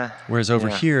BBC, whereas over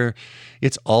here,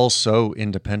 it's all so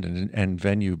independent and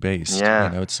venue-based.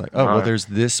 It's like, well, there's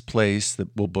this place that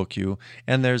will book you,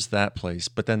 and there's that place,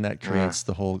 but then that creates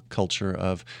the whole culture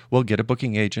of, well, get a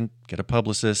booking agent, get a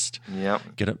publicist,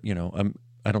 get a,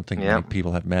 I don't think many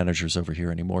people have managers over here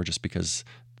anymore, just because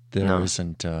there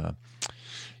isn't...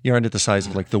 you're under the size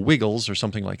of like the Wiggles or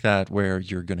something like that, where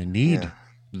you're going to need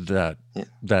that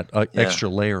extra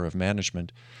layer of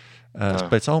management.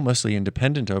 But it's all mostly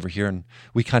independent over here, and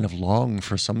we kind of long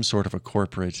for some sort of a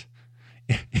corporate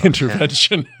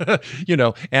intervention.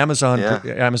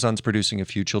 Amazon's producing a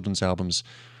few children's albums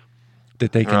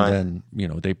that they can then,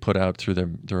 they put out through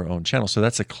their own channel. So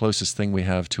that's the closest thing we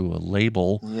have to a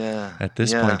label at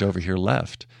this point over here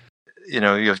left.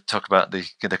 You talk about the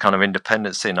kind of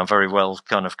independent scene. I'm very well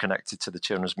kind of connected to the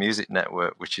Children's Music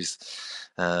Network, which is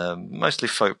mostly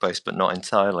folk-based, but not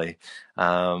entirely.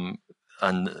 And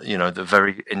the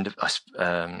very I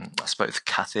spoke with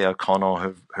Kathy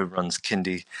O'Connell, who runs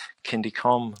Kindycom,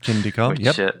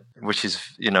 which is,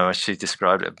 as she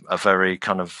described it, a very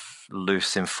kind of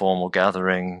loose, informal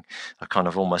gathering, a kind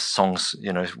of almost songs,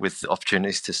 with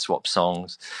opportunities to swap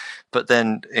songs. But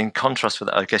then, in contrast with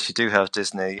that, I guess you do have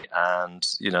Disney, and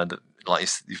like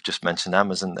you've just mentioned,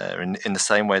 Amazon there. In the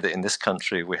same way that in this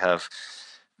country we have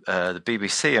the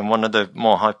BBC, and one of the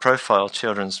more high-profile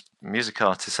children's music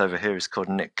artists over here is called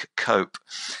Nick Cope,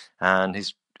 and he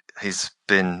was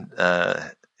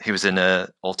in an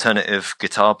alternative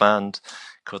guitar band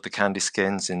called the Candy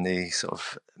Skins in the sort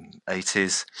of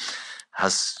 80s,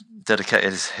 has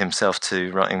dedicated himself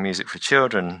to writing music for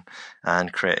children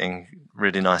and creating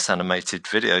really nice animated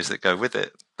videos that go with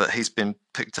it. But he's been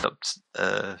picked up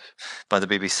by the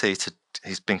BBC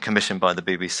he's been commissioned by the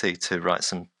BBC to write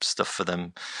some stuff for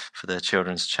them for their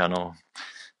children's channel.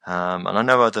 And I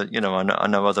know other, I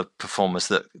know other performers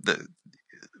that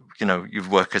you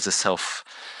work as a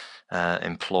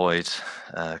self-employed,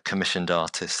 commissioned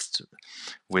artist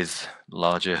with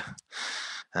larger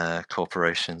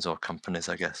corporations or companies,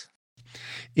 I guess.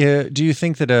 Yeah. Do you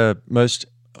think that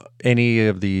any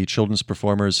of the children's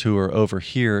performers who are over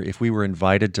here, if we were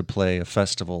invited to play a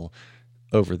festival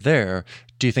over there,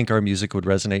 do you think our music would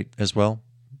resonate as well?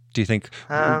 Do you think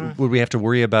would we have to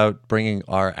worry about bringing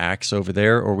our acts over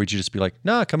there, or would you just be like,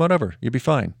 "Nah, come on over, you'll be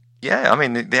fine"? Yeah, I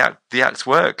mean the acts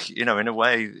work. In a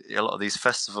way, a lot of these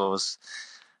festivals,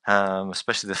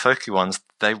 especially the folky ones,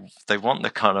 they want the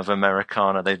kind of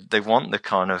Americana. They want the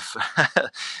kind of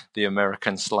the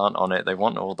American slant on it. They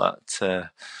want all that.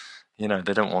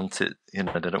 They don't want it. They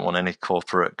don't want any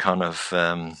corporate kind of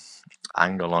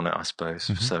angle on it, I suppose.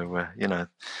 Mm-hmm. So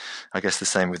I guess the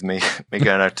same with me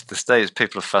going out to the States.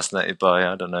 People are fascinated by,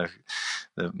 I don't know,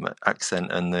 the accent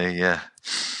and the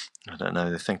I don't know,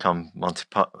 they think I'm Monty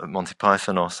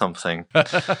Python or something.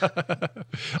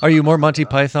 Are you more Monty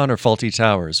Python or Fawlty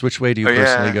Towers? Which way do you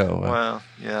personally go? Well,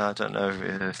 yeah, I don't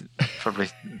know. Probably,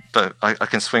 but I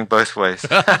can swing both ways.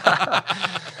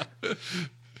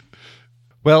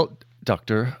 Well,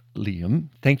 Dr. Liam,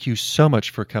 thank you so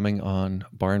much for coming on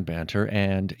Barn Banter.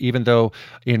 And even though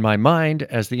in my mind,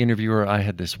 as the interviewer, I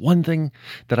had this one thing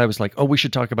that I was like, oh, we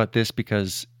should talk about this,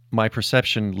 because my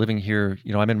perception living here,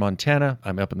 I'm in Montana,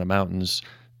 I'm up in the mountains.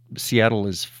 Seattle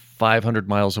is 500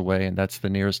 miles away, and that's the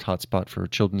nearest hotspot for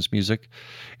children's music.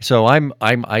 So I'm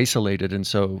isolated, and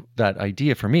so that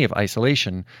idea for me of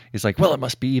isolation is like, well, it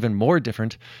must be even more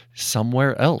different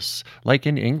somewhere else. Like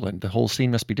in England, the whole scene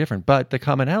must be different. But the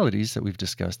commonalities that we've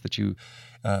discussed, that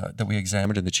we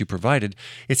examined and that you provided,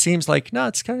 it seems like no,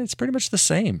 it's pretty much the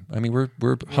same. I mean,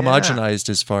 we're homogenized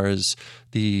as far as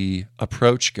the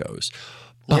approach goes.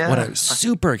 But what I was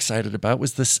super excited about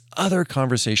was this other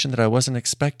conversation that I wasn't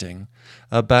expecting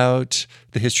about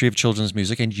the history of children's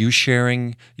music and you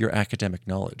sharing your academic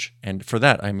knowledge. And for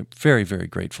that, I'm very, very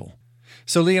grateful.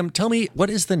 So, Liam, tell me, what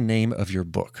is the name of your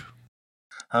book?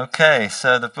 Okay,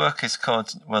 so the book is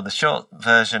called, the short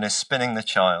version is Spinning the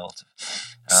Child.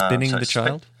 Spinning the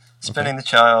Child? Spinning the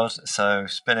Child, so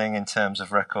spinning in terms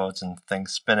of records and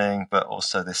things spinning, but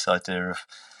also this idea of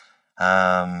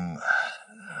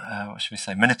what should we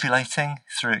say, manipulating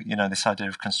through, this idea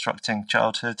of constructing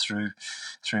childhood through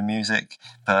music.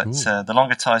 But the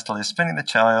longer title is Spinning the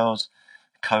Child,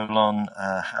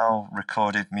 how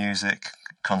recorded music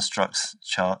constructs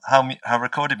how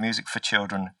recorded music for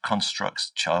children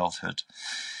constructs childhood.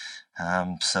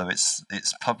 So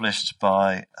it's published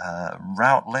by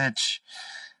Routledge,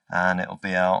 and it'll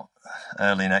be out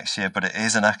early next year, but it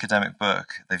is an academic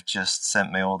book. They've just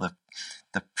sent me all the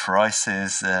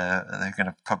prices. They're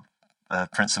going to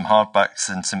print some hardbacks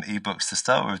and some ebooks to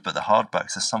start with, but the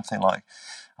hardbacks are something like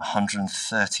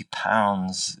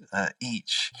 £130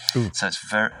 each. Ooh. So it's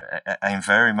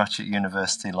very much at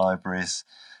university libraries,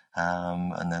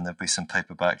 and then there'll be some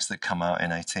paperbacks that come out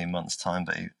in 18 months' time.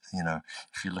 But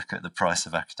if you look at the price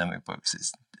of academic books,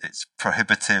 it's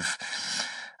prohibitive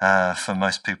for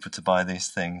most people to buy these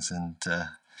things. And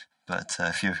but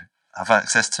if you have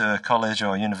access to a college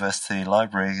or university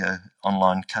library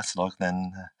online catalogue,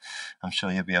 then I'm sure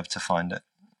you'll be able to find it.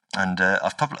 And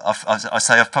I've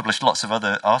published lots of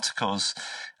other articles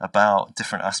about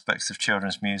different aspects of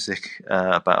children's music,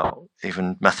 about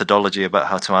even methodology, about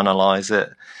how to analyse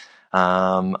it.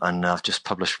 And I've just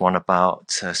published one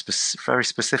about very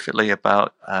specifically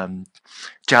about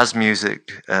jazz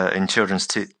music in children's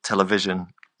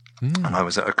television. And I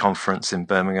was at a conference in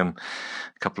Birmingham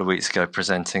a couple of weeks ago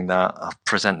presenting that. I've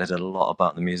presented a lot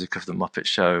about the music of The Muppet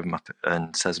Show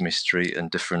and Sesame Street and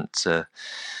different UK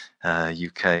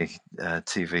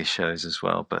TV shows as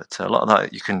well. But a lot of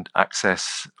that you can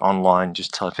access online.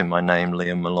 Just type in my name,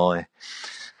 Liam Malloy,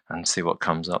 and see what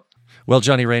comes up. Well,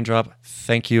 Johnny Raindrop,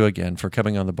 thank you again for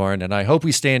coming on The Barn, and I hope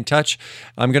we stay in touch.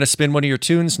 I'm going to spin one of your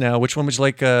tunes now. Which one would you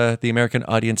like the American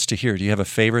audience to hear? Do you have a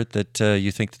favorite that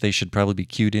you think that they should probably be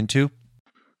cued into?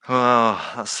 Well,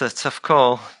 that's a tough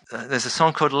call. There's a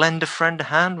song called Lend a Friend a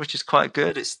Hand, which is quite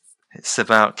good. It's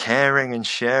about caring and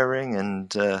sharing, and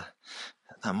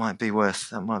that might be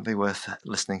worth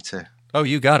listening to. Oh,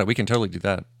 you got it. We can totally do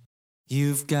that.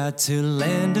 You've got to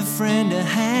lend a friend a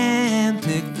hand,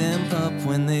 pick them up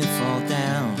when they fall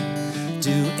down.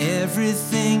 Do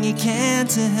everything you can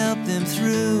to help them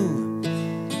through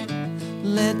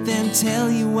Let them tell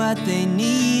you what they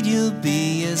need. You'll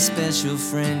be a special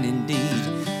friend indeed.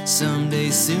 Someday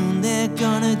soon they're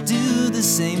gonna do the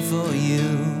same for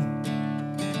you.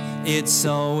 It's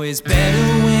always better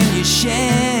when you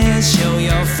share. Show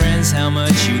your friends how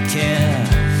much you care.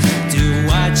 Do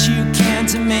what you can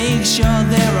to make sure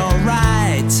they're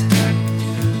alright.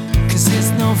 'Cause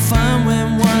it's no fun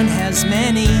when one has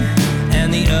many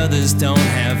and the others don't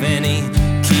have any.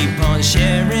 Keep on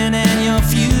sharing and your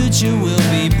future will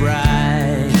be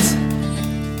bright.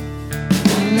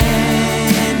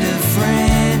 Lend a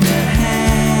friend a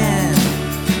hand.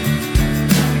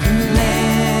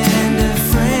 Lend a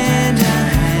friend a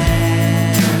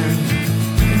hand.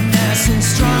 Nice and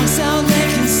strong so they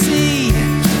can see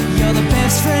you're the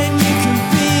best friend you can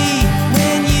be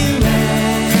when you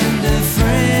lend a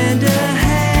friend a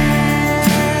hand.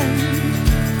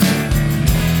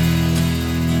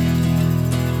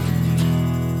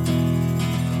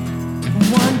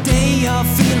 One day you're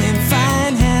feeling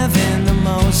fine, having the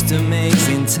most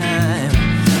amazing time.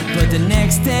 But the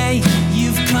next day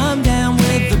you've come down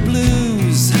with the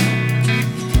blues.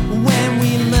 When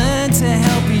we learn to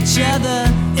help each other,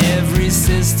 every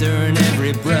sister and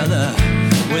every brother,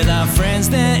 with our friends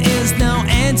there is no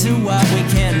end to what we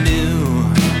can do.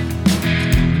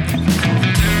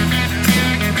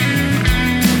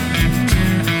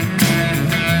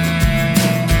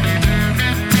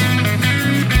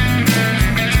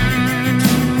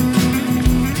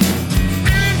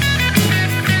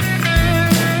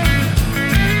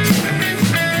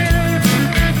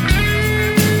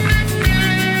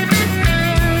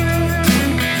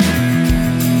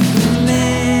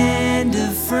 Lend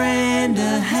a friend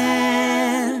a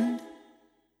hand.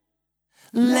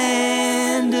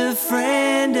 Lend a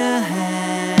friend a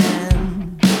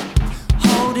hand.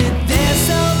 Hold it there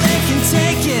so they can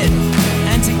take it,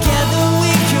 and together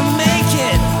we can make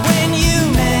it. When you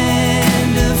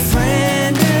lend a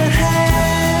friend a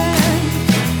hand,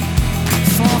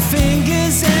 4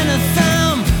 fingers and a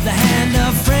thumb, the hand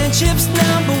of friendship's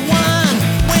number one.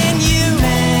 When you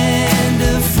lend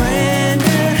a friend a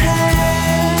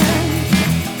hand,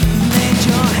 lend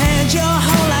your hand your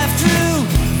whole life through.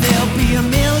 There'll be a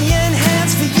million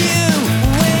hands for you.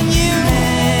 When you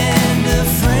lend a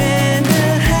friend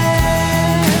a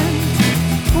hand.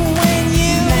 When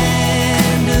you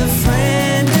lend a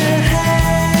friend a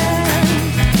hand.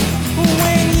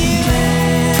 When you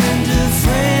lend a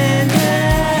friend a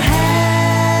hand.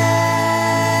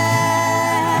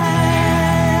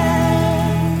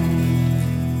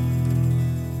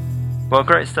 Well,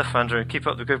 great stuff, Andrew. Keep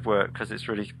up the good work, because it's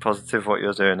really positive what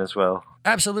you're doing as well.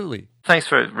 Absolutely. Thanks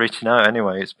for reaching out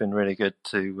anyway. It's been really good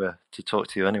to talk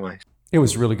to you anyway. It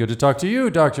was really good to talk to you,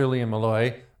 Dr. Liam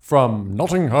Malloy, from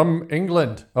Nottingham,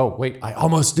 England. Oh, wait, I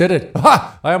almost did it.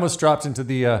 Ha! I almost dropped into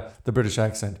the British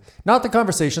accent. Not the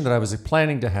conversation that I was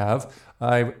planning to have.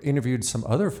 I interviewed some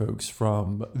other folks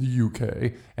from the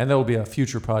UK, and there will be a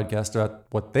future podcast about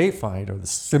what they find are the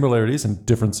similarities and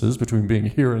differences between being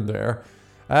here and there.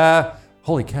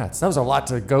 Holy cats, that was a lot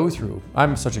to go through.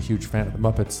 I'm such a huge fan of the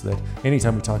Muppets that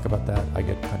anytime we talk about that, I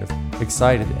get kind of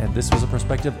excited. And this was a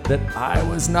perspective that I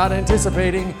was not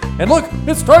anticipating. And look,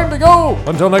 it's time to go!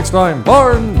 Until next time,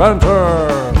 Barn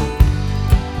Banter!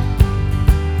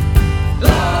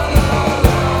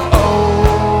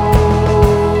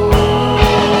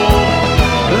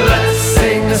 Let's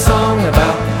sing a song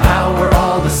about how we're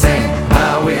all the same.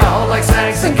 How we all like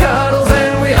snacks and cuddles,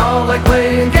 and we all like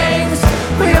playing games.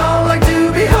 We all like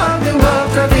to be hugged and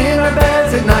loved, tucked in our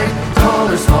beds at night. Tall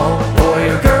or small, boy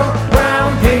or girl,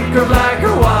 brown, pink or black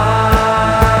or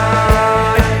white.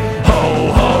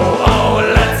 Ho, ho, oh,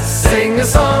 let's sing a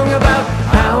song about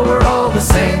how we're all the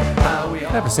same. How we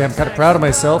all I have to say, I'm kind of proud of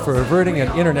myself for averting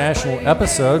an international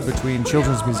episode between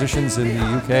children's musicians in the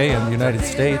UK and the United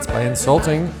States by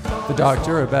insulting the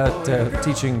doctor about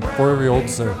teaching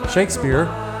 4-year-olds Shakespeare.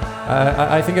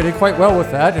 I think I did quite well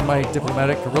with that in my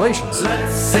diplomatic relations.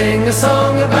 Let's sing a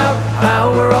song about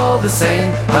how we're all the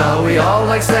same. How we all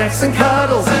like snacks and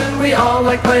cuddles, and we all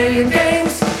like playing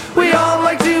games. We all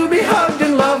like to be hugged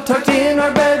and loved, tucked in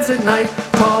our beds at night.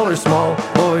 Tall or small,